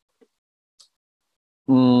আচ্ছা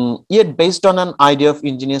yet based on an idea of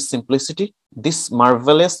ingenious simplicity this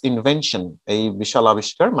marvelous invention এই বিশাল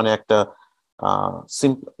আবিষ্কার মানে একটা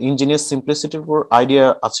ইঞ্জিনিয়াস সিম্পলিসিটির উপর আইডিয়া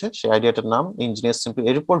আছে সেই আইডিয়াটার নাম ইঞ্জিনিয়াস সিম্পল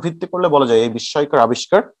এর উপর ভিত্তি করলে বলা যায় এই বিস্ময়কর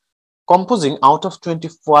আবিষ্কার composing out of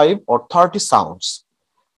 25 or 30 sounds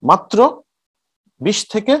মাত্র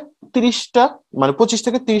 20 থেকে 30টা মানে 25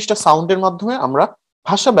 থেকে 30টা সাউন্ডের মাধ্যমে আমরা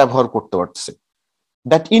ভাষা ব্যবহার করতে পারতেছি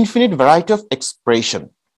that infinite variety of expression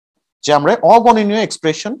যে আমরা অগণনীয়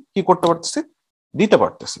এক্সপ্রেশন কি করতে পারতেছি দিতে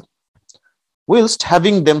পারতেছি whilst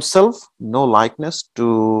having themselves no likeness to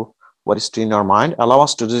what is in our mind allow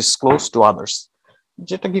us to disclose to others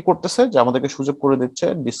যেটা কি করতেছে যে আমাদেরকে সুযোগ করে দিচ্ছে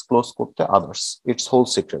ডিসক্লোজ করতে আদার্স ইটস হোল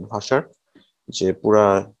সিক্রেট ভাষার যে পুরা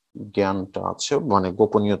জ্ঞানটা আছে মানে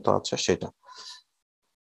গোপনীয়তা আছে সেটা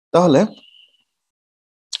তাহলে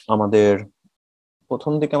আমাদের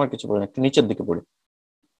প্রথম দিকে আমরা কিছু পড়ি একটু নিচের দিকে পড়ি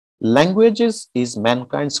ল্যাঙ্গুয়েজেস ইজ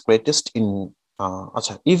ম্যানকাইন্ডস গ্রেটেস্ট ইন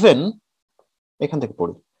আচ্ছা ইভেন এখান থেকে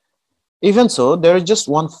পড়ি even so there is just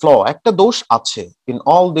one flaw একটা দোষ আছে in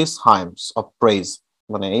all this hymns of praise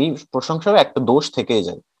মানে এই প্রশংসার একটা দোষ থেকেই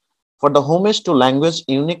যায় for the homage to language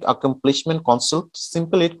unique accomplishment consult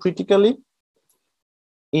simply critically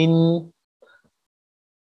in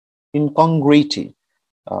incongruity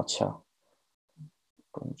acha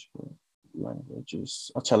languages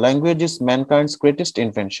acha language is mankind's greatest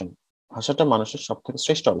invention ভাষাটা মানুষের সবথেকে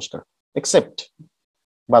শ্রেষ্ঠ আবিষ্কার except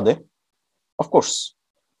বাদে of course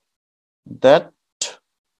that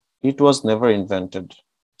it was never invented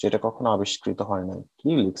যেটা কখনো আবিষ্কৃত হয় নাই কি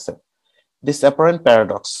লিখছে this apparent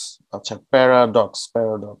paradox acha paradox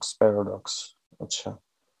acha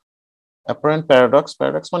apparent paradox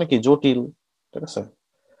মানে কি জটিল ঠিক আছে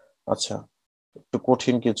আচ্ছা একটু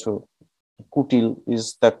কঠিন কিছু কুটিল is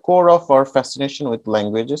the core of our fascination with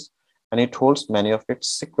languages and it holds many of its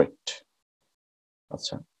secret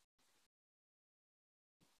আচ্ছা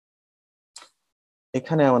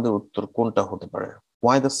এখানে আমাদের উত্তর কোনটা হতে পারে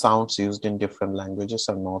why the sounds used in different languages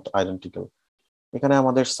are not identical এখানে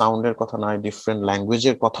আমাদের সাউন্ডের কথা নাই ডিফারেন্ট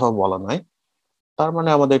ল্যাঙ্গুয়েজের কথাও বলা নাই তার মানে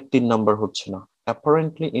আমাদের 3 নাম্বার হচ্ছে না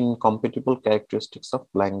apparently incompatible characteristics of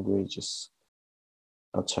languages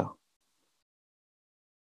আচ্ছা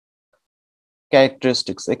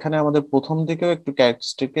ক্যারেক্টারিস্টিক্স এখানে আমাদের প্রথম দিকেও একটু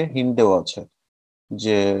ক্যারেক্টারিস্টিকে হিন্ট দেওয়া আছে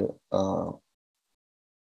যে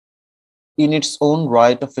in its own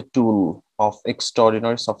right of a tool of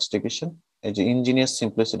extraordinary sophistication এই যে ingenious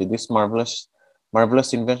simplicity this marvelous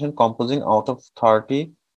invention composing out of 30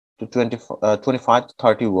 to 25 to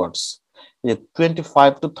 30 words এই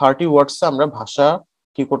 25 to 30 words আমরা ভাষা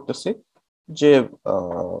কি করতেছি যে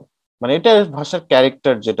মানে এটা ভাষার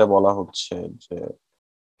ক্যারেক্টার যেটা বলা হচ্ছে যে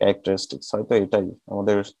ক্যারেক্টারিস্টিক্স হয়তো এটাই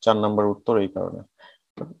আমাদের 4 নাম্বার উত্তর এই কারণে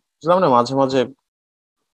মানে মাঝে মাঝে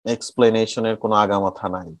এক্সপ্লেনেশনের কোনো আগামাথা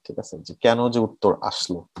নাই ঠিক আছে যে কেন যে উত্তর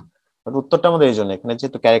আসলো উত্তরটা আমাদের এই জন্য এখানে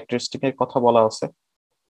যেহেতু ক্যারেক্টারিস্টিক এর কথা বলা আছে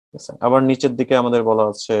ঠিক আছে আবার নিচের দিকে আমাদের বলা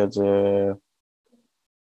আছে যে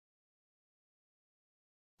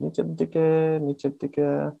নিচের দিকে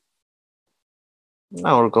না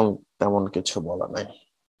ওরকম তেমন কিছু বলা নাই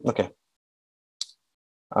ওকে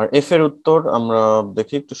আর এফ এর উত্তর আমরা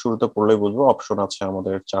দেখি একটু শুরুতে পড়লেই বুঝবো অপশন আছে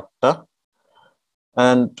আমাদের 4টা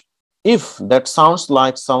And if that sounds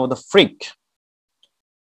like some of the freak,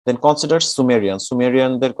 then consider Sumerian.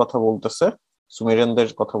 সুমেরিয়ানদের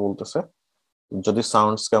কথা বলতেছে যদি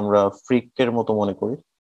সাউন্ডস কে আমরা ফ্রিকের মতো মনে করি।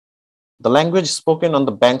 The language spoken on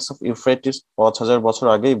the banks of Euphrates 5000 বছর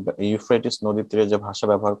আগে ইউফ্রেটিস নদীর তীরে যে ভাষা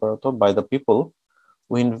ব্যবহার করা হতো by the people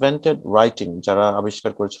who invented writing, যারা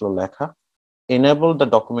আবিষ্কার করেছিল লেখা, enable the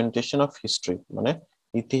documentation of history, মানে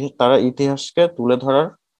তারা ইতিহাসকে তুলে ধরার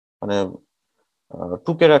মানে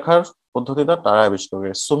টুকে রাখার পদ্ধতিটা তারা আবিষ্কার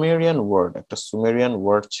করে। সুমেরিয়ান ওয়ার্ড, একটা সুমেরিয়ান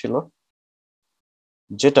ওয়ার্ড ছিল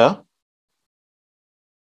যেটা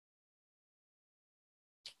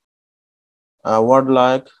ওয়ার্ড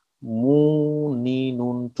লাইক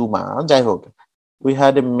মুনিনুনটুমা, যাই হোক, we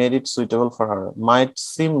had made it suitable for her, might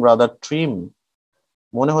seem rather trim,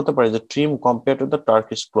 মনে হতে পারে যে trim compare to the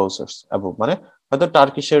Turkish ক্লোজার্স above, মানে হয়তো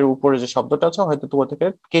টার্কিশের উপরে যে শব্দটা আছে হয়তো তোমার থেকে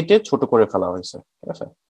কেটে ছোট করে ফেলা হয়েছে, ঠিক আছে।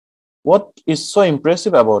 What is so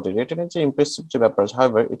impressive about it? এটা নিয়ে যে ইমপ্রেসিভ যে ব্যাপার,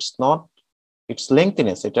 however it's not its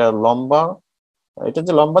lengthiness, এটা লম্বা, এটা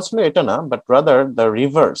যে লম্বা ছিল এটা না, but rather the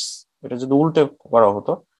reverse, এটা যদি উল্টে করা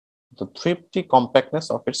হতো, the thrifty compactness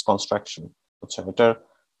of its construction, আচ্ছা এটার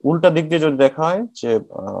উল্টা দিক দিয়ে যদি দেখা হয় যে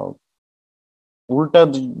উল্টা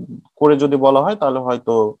করে যদি বলা হয় তাহলে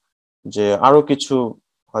হয়তো যে আরো কিছু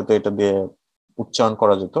হয়তো এটা দিয়ে উচ্চারণ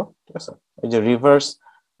করা যেত, ঠিক আছে। এই যে রিভার্স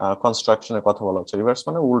কনস্ট্রাকশনের কথা বলা হচ্ছে, রিভার্স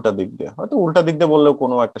মানে উল্টা দিক দিয়ে, হয়তো উল্টা দিক দিয়ে বললেও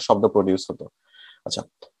কোনো একটা শব্দ প্রডিউস হতো। আচ্ছা,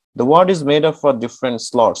 the word is made up for different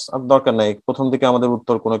slots, আর দরকার নাই, প্রথম দিকে আমাদের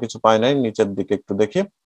উত্তর কোনো কিছু পাই নাই, নিচের দিকে একটু দেখি।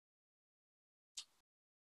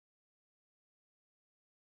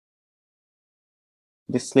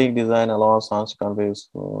 This sleek design allows us to convey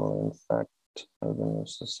in fact.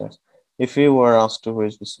 If we were asked to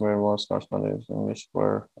which the Sumerian words corresponded with English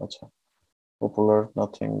were popular,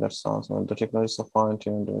 nothing that sounds well. The technology so fine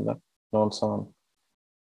tuned that non-sound.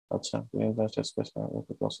 আচ্ছা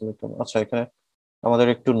এখানে আমাদের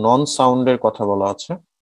একটু নন সাউন্ডের কথা বলা আছে,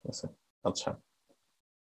 আচ্ছা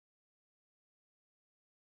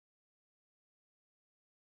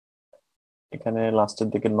এখানে লাস্টের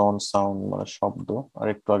দিকে নন সাউন্ড মানে শব্দ, আর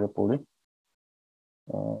একটু আগে পড়ি।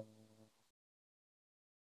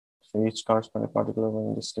 Each corresponding particular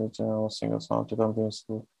distinct single sound to convey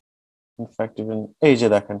useful. In fact, even এই যে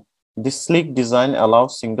দেখেন, this sleek design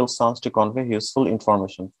allows single sounds to convey useful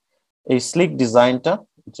information. এই sleek ডিজাইনটা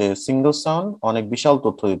যে সিঙ্গেল সাউন্ড অনেক বিশাল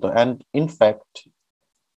তথ্য দিত, and in fact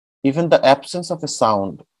even the absence of a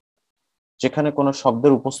sound, যেখানে কোনো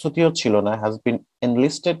শব্দের উপস্থিতিও ছিল না, has been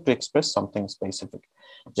enlisted to express something specific,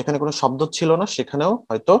 যেখানে কোনো শব্দ ছিল না সেখানেও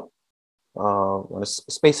হয়তো মানে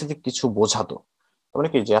স্পেসিফিক কিছু বোঝাতো, মানে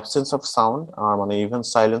কি যে অ্যাবসেন্স অফ সাউন্ড আর মানে even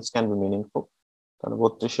silence can be meaningful. তাহলে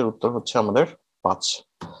 32 এর উত্তর হচ্ছে আমাদের 5।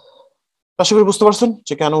 আশা করি বুঝতে পারছেন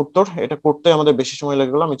যে কেন উত্তর, এটা করতে আমাদের বেশি সময়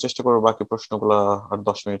লেগে গেল, আমি চেষ্টা করবো বাকি প্রশ্নগুলো আর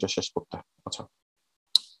 10 মিনিটে শেষ করতে। আচ্ছা,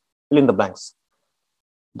 fill in the blanks.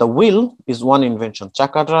 The wheel is one invention,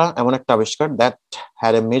 চাকাটা এমন একটা আবিষ্কার that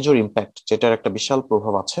had a major impact, যেটার একটা বিশাল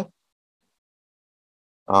প্রভাব আছে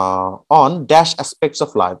on dash aspects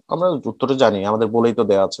of life। আমরা উত্তরে জানি, আমাদের বলেই তো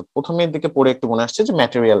দেওয়া আছে, প্রথমের দিকে পড়ে একটু মনে আসছে যে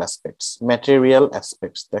ম্যাটেরিয়াল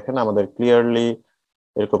অ্যাসপেক্টস, দেখেন আমাদের ক্লিয়ারলি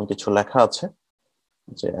এরকম কিছু লেখা আছে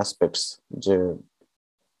যে অ্যাসপেক্টস, যে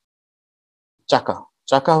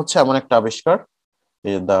চাকা হচ্ছে এমন একটা আবিষ্কার,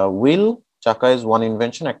 দ্য হুইল, চাকা ইজ ওয়ান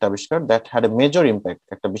ইনভেনশন, একটা আবিষ্কার, that had a major impact,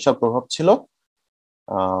 একটা বিশাল প্রভাব ছিল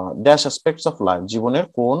ড্যাশ অ্যাসপেক্টস অফ লাইফ, জীবনের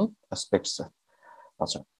কোন অ্যাসপেক্টস।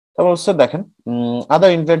 আচ্ছা, তারপর হচ্ছে দেখেন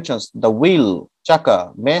আদার ইনভেনশনস, দ্য হুইল, চাকা,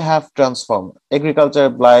 may have transform, agriculture,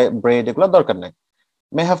 bread, এগুলো দরকার নেই,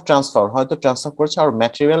 মে হ্যাভ ট্রান্সফার, হয়তো ট্রান্সফার করেছে আর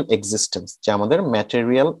ম্যাটেরিয়াল এক্সিস্টেন্স, যে আমাদের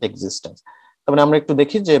ম্যাটেরিয়াল এক্সিস্টেন্স। তার মানে আমরা একটু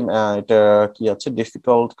দেখি যে এটা কি আছে,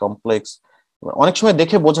 ডিফিকাল্ট, কমপ্লেক্স, অনেক সময়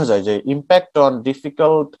দেখে বোঝা যায় যে impact on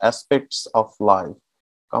difficult aspects of life,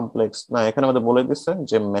 complex না, এখানে আমাদের বলে দিচ্ছে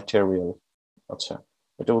যে ম্যাটেরিয়াল। আচ্ছা,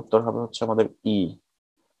 এটা উত্তর হবে হচ্ছে আমাদের ই।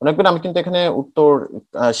 অনেকদিন আমি কিন্তু এখানে উত্তর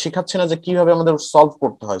শিখাচ্ছি না যে কিভাবে আমাদের সলভ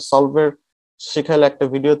করতে হয়, সলভের শেখাইলে একটা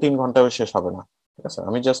ভিডিও 3 ঘন্টায় শেষ হবে না, ঠিক আছে।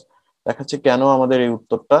 আমি জাস্ট দেখাচ্ছি কেন আমাদের এই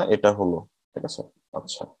উত্তরটা এটা হলো, ঠিক আছে।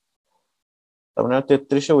 আচ্ছা, তার মানে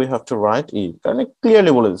 33-এ উই হ্যাভ টু রাইট ই, কারণ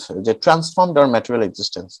ক্লিয়ারলি বলে দিচ্ছে যে ট্রান্সফর্মড আওয়ার ম্যাটেরিয়াল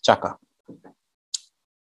এক্সিস্টেন্স, চাকা,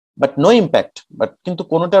 বাট নো ইম্প্যাক্ট, বাট কিন্তু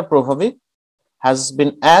কোনোটার প্রভাবই has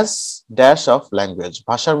been as dash of language,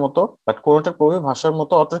 ভাষার মতো, বাট কোনোটার প্রভাবই ভাষার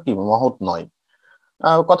মতো অত কি মহৎ নয়।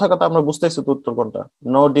 কথা আমরা বুঝতেছি তো উত্তর কোনটা,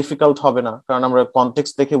 নো ডিফিকাল্ট হবে না, কারণ আমরা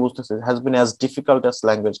কনটেক্সট দেখে বুঝতেছি has been as difficult as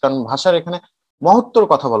language, কারণ ভাষার এখানে মহত্বর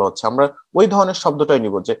কথা বলা হচ্ছে, আমরা ওই ধরনের শব্দটাই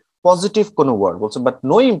নিব যে পজিটিভ কোনো ওয়ার্ড বলছে, বাট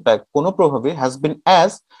নো ইম্প্যাক্ট, কোনো প্রভাবে হ্যাজ বিন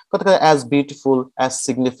অ্যাজ, কথা অ্যাজ বিউটিফুল, অ্যাজ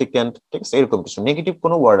সিগনিফিকেন্ট, ঠিক আছে, এরকম কিছু নেগেটিভ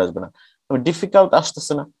কোনো ওয়ার্ড আসবে না। ডিফিকাল্ট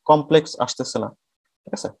আসতেছে না, কমপ্লেক্স আসতেছে না,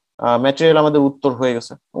 ঠিক আছে। ম্যাটেরিয়াল আমাদের উত্তর হয়ে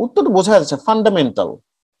গেছে, উত্তর বোঝা যাচ্ছে ফান্ডামেন্টাল,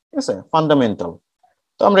 ঠিক আছে, ফান্ডামেন্টাল।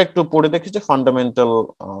 তো আমরা একটু পড়ে দেখি যে ফান্ডামেন্টাল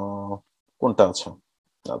কোনটা আছে।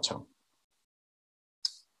 আচ্ছা,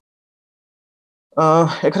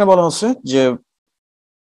 এখানে বলা হচ্ছে যে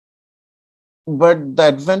but the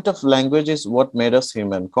advent of language is what made us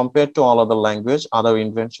human compared to all other language other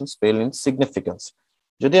inventions pale in significance।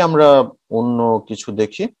 যদি আমরা অন্য কিছু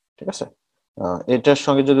দেখি, ঠিক আছে, এটার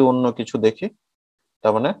সঙ্গে যদি অন্য কিছু দেখি,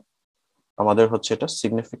 তার মানে আমাদের হচ্ছে এটা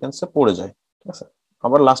সিগনিফিকেন্সে পড়ে যায়, ঠিক আছে।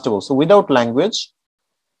 আবার লাস্টে বলছে without language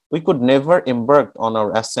we could never embark on our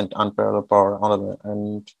ascent unparalleled power on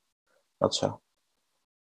and আচ্ছা,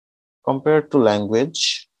 compared to language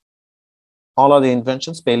all other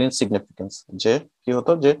inventions pale in significance, যে কি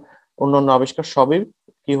হতো যে অন্যান্য আবিষ্কার সবই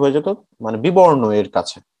কি হয়ে যেত, মানে বিবর্ণ এর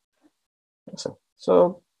কাছে, ঠিক আছে। সো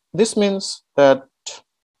দিস মিনস দ্যাট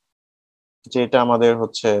যে এটা আমাদের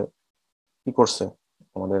হচ্ছে কি করছে,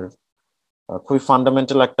 আমাদের খুবই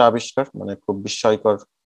ফান্ডামেন্টাল একটা আবিষ্কার, মানে খুব বিস্ময়কর,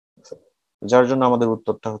 যার জন্য আমাদের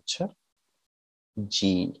উত্তরটা হচ্ছে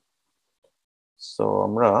জি। সো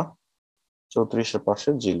আমরা 34-এর পাশে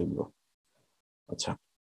জি লিখবো। আচ্ছা,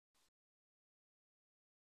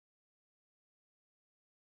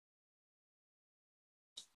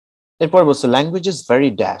 এরপর বলছে ল্যাঙ্গুয়েজ ইজ ভেরি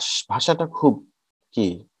ড্যাশ, ভাষাটা খুব কি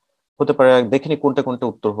হতে পারে, দেখিনি কোনটা কোনটা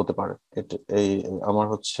উত্তর হতে পারে। এই আমার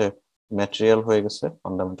হচ্ছে ম্যাটেরিয়াল হয়ে গেছে,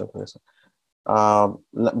 ফান্ডামেন্টাল হয়ে গেছে।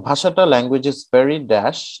 ভাষাটা language is very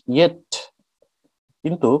dash yet,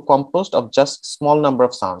 কিন্তু composed of just small number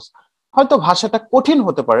of sounds. হয়তো ভাষাটা কঠিন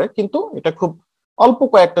হতে পারে, কিন্তু এটা খুব অল্প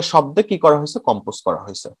কয়েকটা শব্দে কি করা হয়েছে, কম্পোজ করা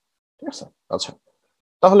হয়েছে, ঠিক আছে। আচ্ছা,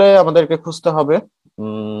 তাহলে আমাদেরকে খুঁজতে হবে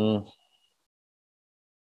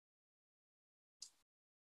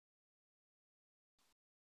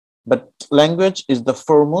but language is the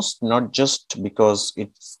foremost not just because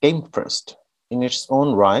it came first in its own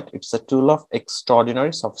right, it's a tool of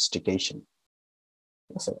extraordinary sophistication,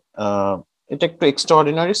 ঠিক আছে। এটা একটু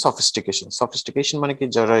এক্সট্রাঅর্ডিনারি সফিস্টিকেশন, সফিস্টিকেশন মানে কি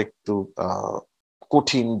যারা একটু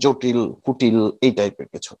কঠিন, জটিল, কুটিল এই টাইপের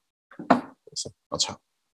কিছু। আচ্ছা,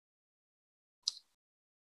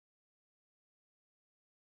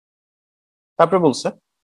 তারপরে বলছে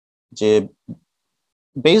যে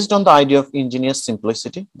based on the idea of ingenious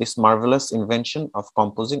simplicity, this marvelous invention of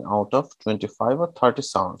composing out of 25 or 30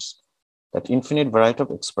 sounds that infinite variety of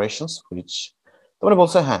expressions which, তোমরা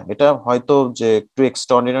বলছে হ্যাঁ এটা হয়তো যে একটু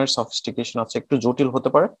এক্সট্রাঅর্ডিনারি সফিস্টিকেশন আছে, একটু জটিল হতে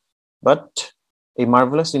পারে, বাট এই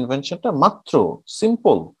মার্ভেলাস ইনভেনশনটা মাত্র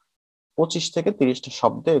সিম্পল 25 থেকে 30টা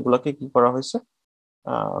শব্দে এগুলোকে কি করা হয়েছে,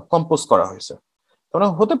 কম্পোজ করা হয়েছে। তোমরা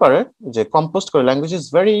হতে পারে যে কম্পোজ করে ল্যাঙ্গুয়েজ ইজ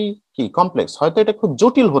ভেরি কি কমপ্লেক্স, হয়তো এটা খুব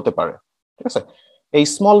জটিল হতে পারে, ঠিক আছে। এই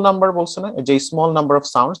স্মল নাম্বার বলছে না, যে স্মল নাম্বার অফ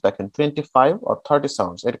সাউন্ডস দেখেন 25 অর 30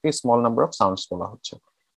 সাউন্ডস, এটাকে স্মল নাম্বার অফ সাউন্ডস বলা হচ্ছে,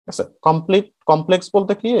 ঠিক আছে। কমপ্লেক্স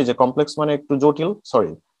বলতে কি, এই যে কমপ্লেক্স মানে একটু জটিল,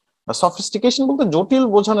 সরি, সফিস্টিকেশন বলতে জটিল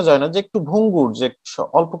বোঝানো যায় না, যে একটু ভঙ্গুর, যে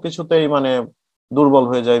অল্প কিছুতেই মানে দুর্বল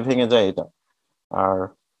হয়ে যায়, ভেঙে যায় এটা। আর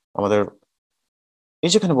আমাদের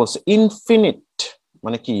এই যেখানে বলছে ইনফিনিট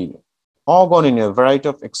মানে কি অগণনীয় ভ্যারাইটি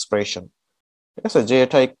অফ এক্সপ্রেশন, ঠিক আছে, যে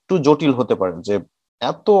এটা একটু জটিল হতে পারে, যে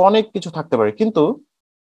এত অনেক কিছু থাকতে পারে কিন্তু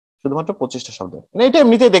শুধুমাত্র 25টা শব্দ, মানে এটা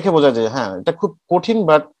এমনিতেই দেখে বোঝা যায় হ্যাঁ এটা খুব কঠিন,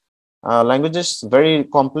 but language is very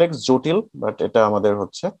complex, জটিল, বাট এটা আমাদের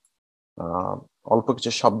হচ্ছে অল্প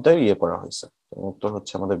কিছু শব্দে ইয়ে করা হয়েছে। উত্তর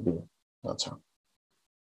হচ্ছে আমাদের বি। আচ্ছা,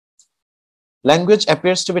 language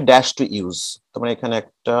appears to B dash to use, তোমার এখানে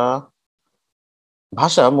একটা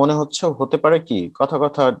ভাষা মনে হচ্ছে হতে পারে কি কথা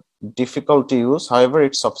কথা difficult to use, however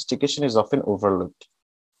it's sophistication is often overlooked.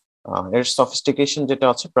 এর সফিস্টিকেশন যেটা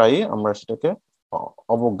আছে প্রায়ই আমরা সেটাকে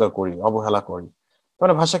অবজ্ঞা করি, অবহেলা করি।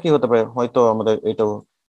 মানে ভাষা কি হতে পারে, হয়তো আমাদের এটাও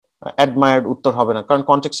অ্যাডমায়ার্ড উত্তর হবে না, কারণ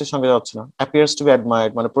কনটেক্সটের সঙ্গে যাচ্ছে না। অ্যাপিয়ার্স টু বি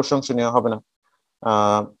অ্যাডমায়ার্ড মানে প্রশংসনীয় হবে না।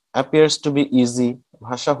 অ্যাপিয়ার্স টু বি ইজি,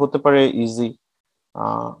 ভাষা হতে পারে ইজি,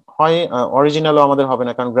 হয় অরিজিনালও আমাদের হবে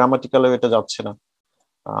না, কারণ গ্রামাটিক্যালও এটা যাচ্ছে না।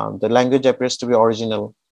 The language appears to B original,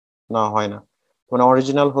 না হয় না, মানে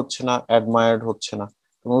অরিজিনাল হচ্ছে না, অ্যাডমায়ার্ড হচ্ছে না।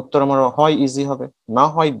 উত্তর আমার হয় ইজি হবে, না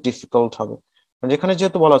হয় ডিফিকাল্ট হবে। যেখানে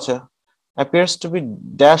যেহেতু বলা আছে appears to be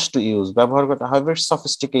dash to use, ব্যবহার করতে, however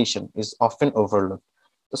sophistication is often overlooked।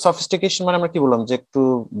 তো sophistication মানে আমরা কি বললাম, যে একটু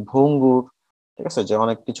ভঙ্গুর, ঠিক আছে, যে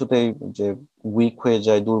অনেক কিছুতেই যে উইক হয়ে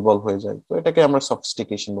যায়, দুর্বল হয়ে যায়, তো এটাকে আমরা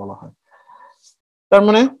sophistication বলা হয়। তার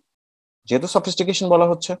মানে যেহেতু sophistication বলা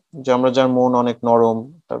হচ্ছে যে আমরা যার মন অনেক নরম,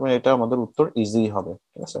 তার মানে এটা আমাদের উত্তর ইজি হবে,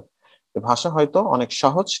 ঠিক আছে। ভাষা হয়তো অনেক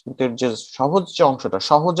সহজ, কিন্তু এর যে সহজ যে অংশটা,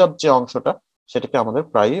 সহজাত যে অংশটা, সেটাকে আমাদের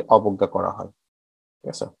প্রায়ই অবজ্ঞা করা হয়, ঠিক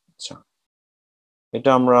আছে। আচ্ছা, এটা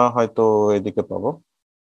আমরা হয়তো এদিকে পাবো।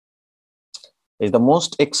 is the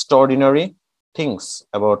most extraordinary things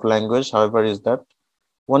about language, however, is that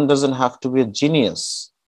one doesn't have to be a genius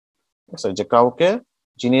যে কাউকে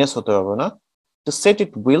জিনিয়াস হতে হবে না to set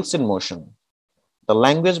it wheels in motion. The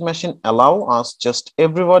language machine allow us just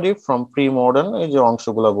everybody from pre-modern এই যে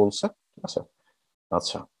অংশগুলো বলছে ঠিক আছে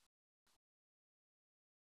আচ্ছা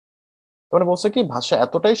মানে বলছে কি ভাষা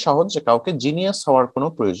এতটাই সহজ যে কাউকে জিনিয়াস হওয়ার কোনো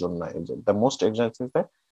প্রয়োজন নাই যে the most example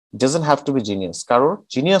doesn't have to be genius কারোর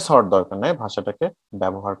জিনিয়াস হওয়ার দরকার নাই ভাষাটাকে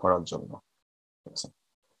ব্যবহার করার জন্য ঠিক আছে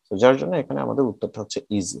তো যার জন্য এখানে আমাদের উত্তরটা হচ্ছে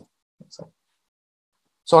ইজি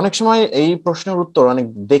সো অনেক সময় এই প্রশ্নের উত্তর অনেক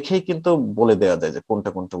দেখেই কিন্তু বলে দেওয়া যায় যে কোনটা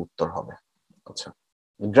কোনটা উত্তর হবে আচ্ছা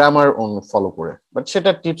গ্রামার ফলো করে বাট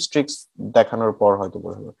সেটা টিপস ট্রিক্স দেখানোর পর হয়তো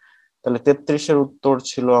বোঝা যাবে তাহলে 33 এর উত্তর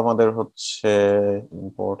ছিল আমাদের হচ্ছে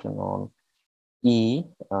important on E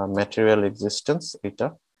material existence এটা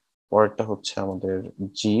পরেরটা হচ্ছে আমাদের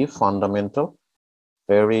জি ফান্ডামেন্টাল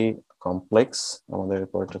ভেরি কমপ্লেক্স আমাদের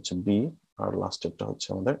পরেরটা হচ্ছে বি আর লাস্টেরটা হচ্ছে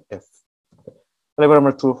আমাদের এফ তাহলে এবার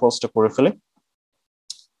আমরা ট্রু ফলসটা করে ফেলি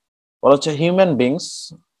বলা হচ্ছে human beings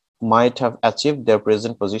might have achieved their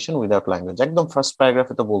present position without language একদম ফার্স্ট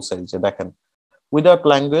প্যারাগ্রাফে তো বলছে যে দেখেন without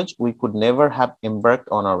language we could never have embarked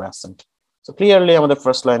on our ascent so clearly আমাদের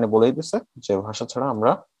ফার্স্ট লাইনে বলেই দিছে যে ভাষা ছাড়া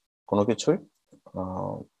আমরা কোনো কিছুই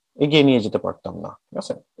এগিয়ে নিয়ে যেতে পারতাম না ঠিক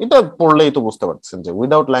আছে এটা পড়লেই তো বুঝতে পারছেন যে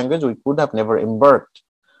without language we could have never embarked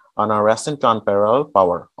on our ascent to unparalleled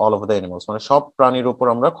power all of the animals মানে সব প্রাণীর উপর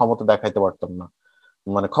আমরা ক্ষমতা দেখাইতে পারতাম না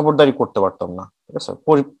মানে খবরদারি করতে পারতাম না ঠিক আছে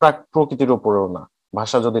প্রকৃতির উপরেও না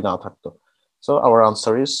ভাষা যদি না থাকতো so our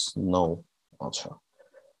answer is no আচ্ছা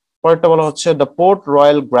পরেরটা বলা হচ্ছে দ্য পোর্ট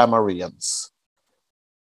রয়্যাল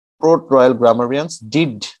গ্রামারিয়ান্স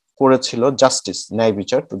ডিড করেছিল জাস্টিস ন্যায়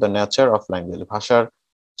বিচার to the nature of language ভাষার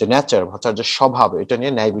যে নেচার ভাষার যে স্বভাব এটা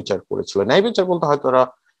নিয়ে ন্যায় বিচার করেছিল ন্যায় বিচার বলতে হয়তো ওরা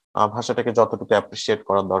ভাষাটাকে যতটুকু অ্যাপ্রিসিয়েট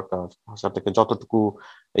করার দরকার ভাষাটাকে যতটুকু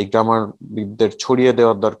এই গ্রামারবিদদের ছড়িয়ে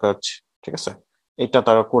দেওয়ার দরকার ঠিক আছে এটা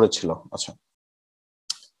তারা করেছিল আচ্ছা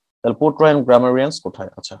তাহলে পোর্ট রয়্যাল গ্রামারিয়ান্স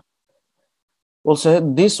কোথায় আচ্ছা বলছে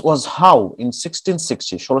দিস ওয়াজ হাউ ইন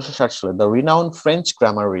 1660 সালে দ্য রিনাউন্ড ফ্রেঞ্চ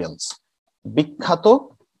গ্রামারিয়ান্স বিখ্যাত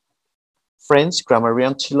ফ্রেঞ্চ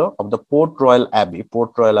গ্রামারিয়ান ছিল of the port royal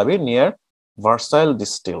Abby near ভার্সাইল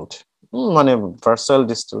distilled মানে ভার্সাইল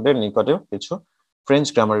ডিস্টিলডের নিকটে কিছু ফ্রেঞ্চ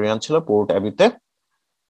গ্রামারিয়ান ছিল পোর্ট অ্যাবিতে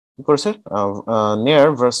কি করেছে near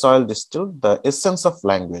ভার্সাইল distilled the essence of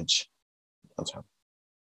language আচ্ছা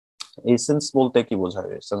এসেন্স বলতে কি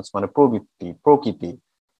বোঝায় এসেন্স মানে প্রকৃতি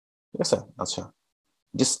ঠিক আছে আচ্ছা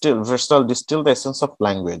ভার্সাইল distil the essence of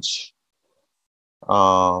language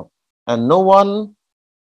and no one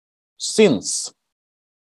since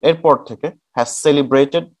এরপর থেকে has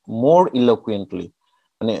celebrated more eloquently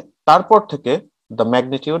মানে তারপর থেকে the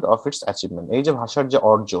magnitude of its achievement এই যে ভাষার যে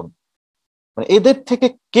অর্জন মানে এদের থেকে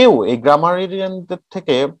কেউ এই গ্রামারিয়ানদের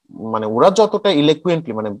থেকে মানে ওরা যতটা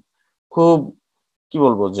ইলোকুয়েন্টলি মানে খুব কি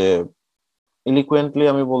বলবো যে ইলিকুয়েন্টলি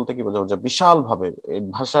আমি বলতে কি বোঝাবো যে বিশাল ভাবে এই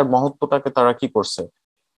ভাষার মহত্বটাকে তারা কি করছে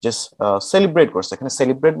যে সেলিব্রেট করছে এখানে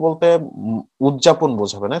সেলিব্রেট বলতে উদযাপন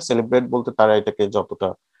বোঝাবে না সেলিব্রেট বলতে তারা এটাকে যতটা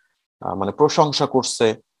মানে প্রশংসা করছে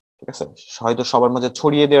ঠিক আছে হয়তো সবার মাঝে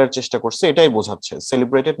ছড়িয়ে দেওয়ার চেষ্টা করছে এটাই বোঝাচ্ছে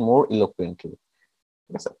সেলিব্রেটেড মোর ইলোকুয়েন্টলি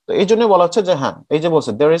ঠিক আছে তো এই জন্য বলা হচ্ছে যে হ্যাঁ এই যে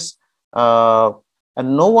বলছে there is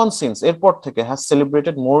no one since এরপর থেকে has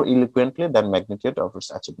celebrated more ইলোকুয়েন্টলি than magnitude of its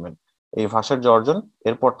achievement এই ভাষার যে অর্জন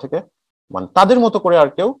এরপর থেকে মানে তাদের মতো করে আর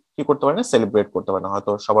কেউ কি করতে পারে না সেলিব্রেট করতে পারে না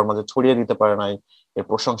হয়তো সবার মাঝে ছড়িয়ে দিতে পারে না এর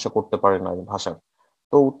প্রশংসা করতে পারে না এই ভাষার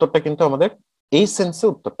তো উত্তরটা কিন্তু আমাদের এই সেন্সে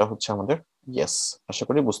উত্তরটা হচ্ছে আমাদের ইয়েস আশা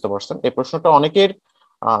করি বুঝতে পারছেন এই প্রশ্নটা অনেকের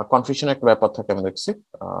কনফিউশন একটা ব্যাপার থাকে আমি দেখছি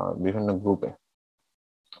বিভিন্ন গ্রুপে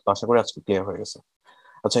তো আশা করি আজকে ক্লিয়ার হয়ে গেছে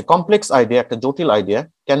আচ্ছা কমপ্লেক্স আইডিয়া একটা জটিল আইডিয়া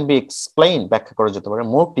ক্যান বি এক্সপ্লেইন ব্যাখ্যা করা যেতে পারে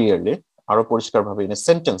মোর ক্লিয়ারলি আরো পরিষ্কার ভাবে in a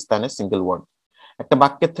sentence than a single word একটা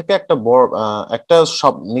বাক্যের থেকে একটা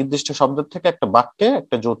নির্দিষ্ট শব্দের থেকে একটা বাক্যে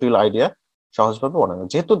একটা জটিল আইডিয়া সহজভাবে বানানো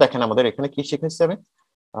যেহেতু দেখেন আমাদের এখানে কি শিখেছি আমি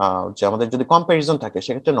যে আমাদের যদি কম্পারিজন থাকে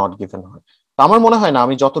সেক্ষেত্রে নট গিভেন হয় তো আমার মনে হয় না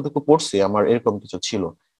আমি যতটুকু পড়ছি আমার এরকম কিছু ছিল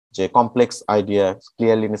যে complex idea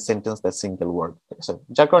clearly in a sentence that single word ঠিক আছে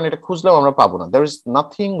যার কারণে এটা খুঁজলেও আমরা পাবো না there is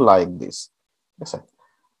nothing like this ঠিক আছে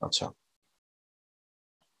আচ্ছা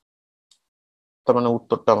তার মানে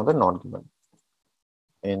উত্তরটা আমাদের নট গিভেন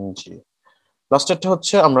এনজি লাস্টেরটা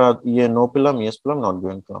হচ্ছে আমরা নো পেলাম ইয়েস পেলাম নট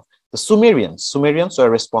গিভেন পেলাম দ্য সুমেরিয়ানস ওয়ার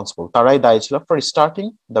রেসপন্সিবল তারাই দায়ী ছিল for starting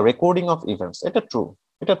the recording of events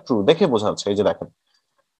এটা ট্রু দেখে বোঝা যাচ্ছে এই যে দেখেন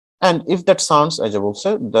and if that sounds as I will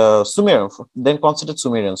say the Sumerian then consider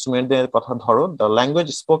Sumerian কথা ধরো the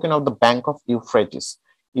language spoken of the bank of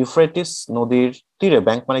Euphrates নদীর তীরে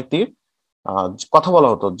ব্যাংক মানে তীর কথা বলা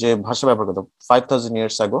হতো যে ভাষা ব্যবহার করতো 5000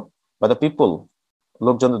 years ago by the people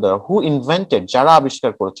লোকজনদের দ্বারা who invented যারা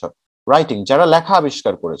আবিষ্কার করেছে রাইটিং যারা লেখা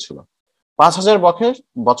আবিষ্কার করেছিল 5000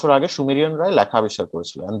 বছর আগে সুমেরিয়ানরাই লেখা আবিষ্কার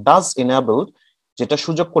করেছিল, এন্ড দাস ইনেবলড, যেটা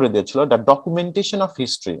সুযোগ করে দিয়েছিল দ্য ডকুমেন্টেশন অফ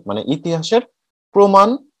হিস্ট্রি, মানে ইতিহাসের প্রমাণ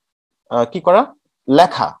কি করা,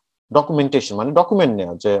 লেখা, ডকুমেন্টেশন মানে ডকুমেন্ট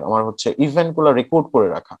নেওয়া, যে আমার হচ্ছে ইভেন্ট গুলো রেকর্ড করে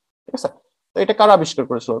রাখা, ঠিক আছে। তো এটা কারা আবিষ্কার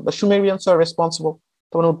করেছিল? The সুমেরিয়ানস R responsible.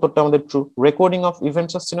 তখন উত্তরটা আমাদের ট্রু। রেকর্ডিং অফ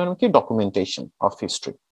ইভেন্টস এর সিনোনিম কি? Documentation of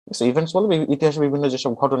history. ইভেন্টস বলতে ইতিহাসে বিভিন্ন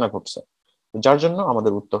যেসব ঘটনা ঘটছে, যার জন্য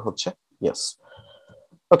আমাদের উত্তর হচ্ছে ইয়েস।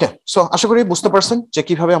 ওকে, সো আশা করি বুঝতে পারছেন যে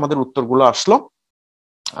কিভাবে আমাদের উত্তরগুলো আসলো।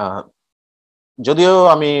 যদিও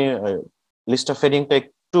আমি লিস্ট অফ হেডিংটা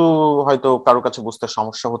একটু হয়তো কারো কাছে বুঝতে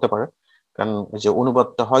সমস্যা হতে পারে, কারণ যে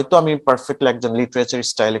অনুবাদটা হয়তো আমি পারফেক্টলি একজন লিটারেচার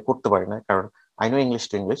স্টাইলে করতে পারি না, কারণ I know English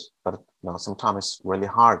to English, but sometimes it's really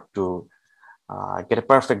hard to get A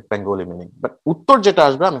perfect Bengali meaning. But উত্তর যেটা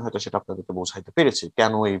আসবে আমি হয়তো সেটা আপনাদেরকে বোঝাইতে পেরেছি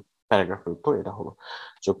কেন এই প্যারাগ্রাফের উত্তর এটা হলো।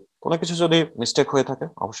 তো কোনো কিছু যদি মিস্টেক হয়ে থাকে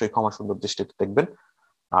অবশ্যই ক্ষমা সুন্দর দৃষ্টিতে দেখবেন,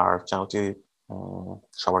 আর চ্যানেলটি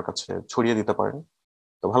সবার কাছে ছড়িয়ে দিতে পারেন।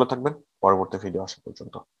 তো ভালো থাকবেন, পরবর্তী ভিডিও আসা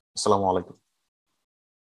পর্যন্ত। আসসালামু আলাইকুম।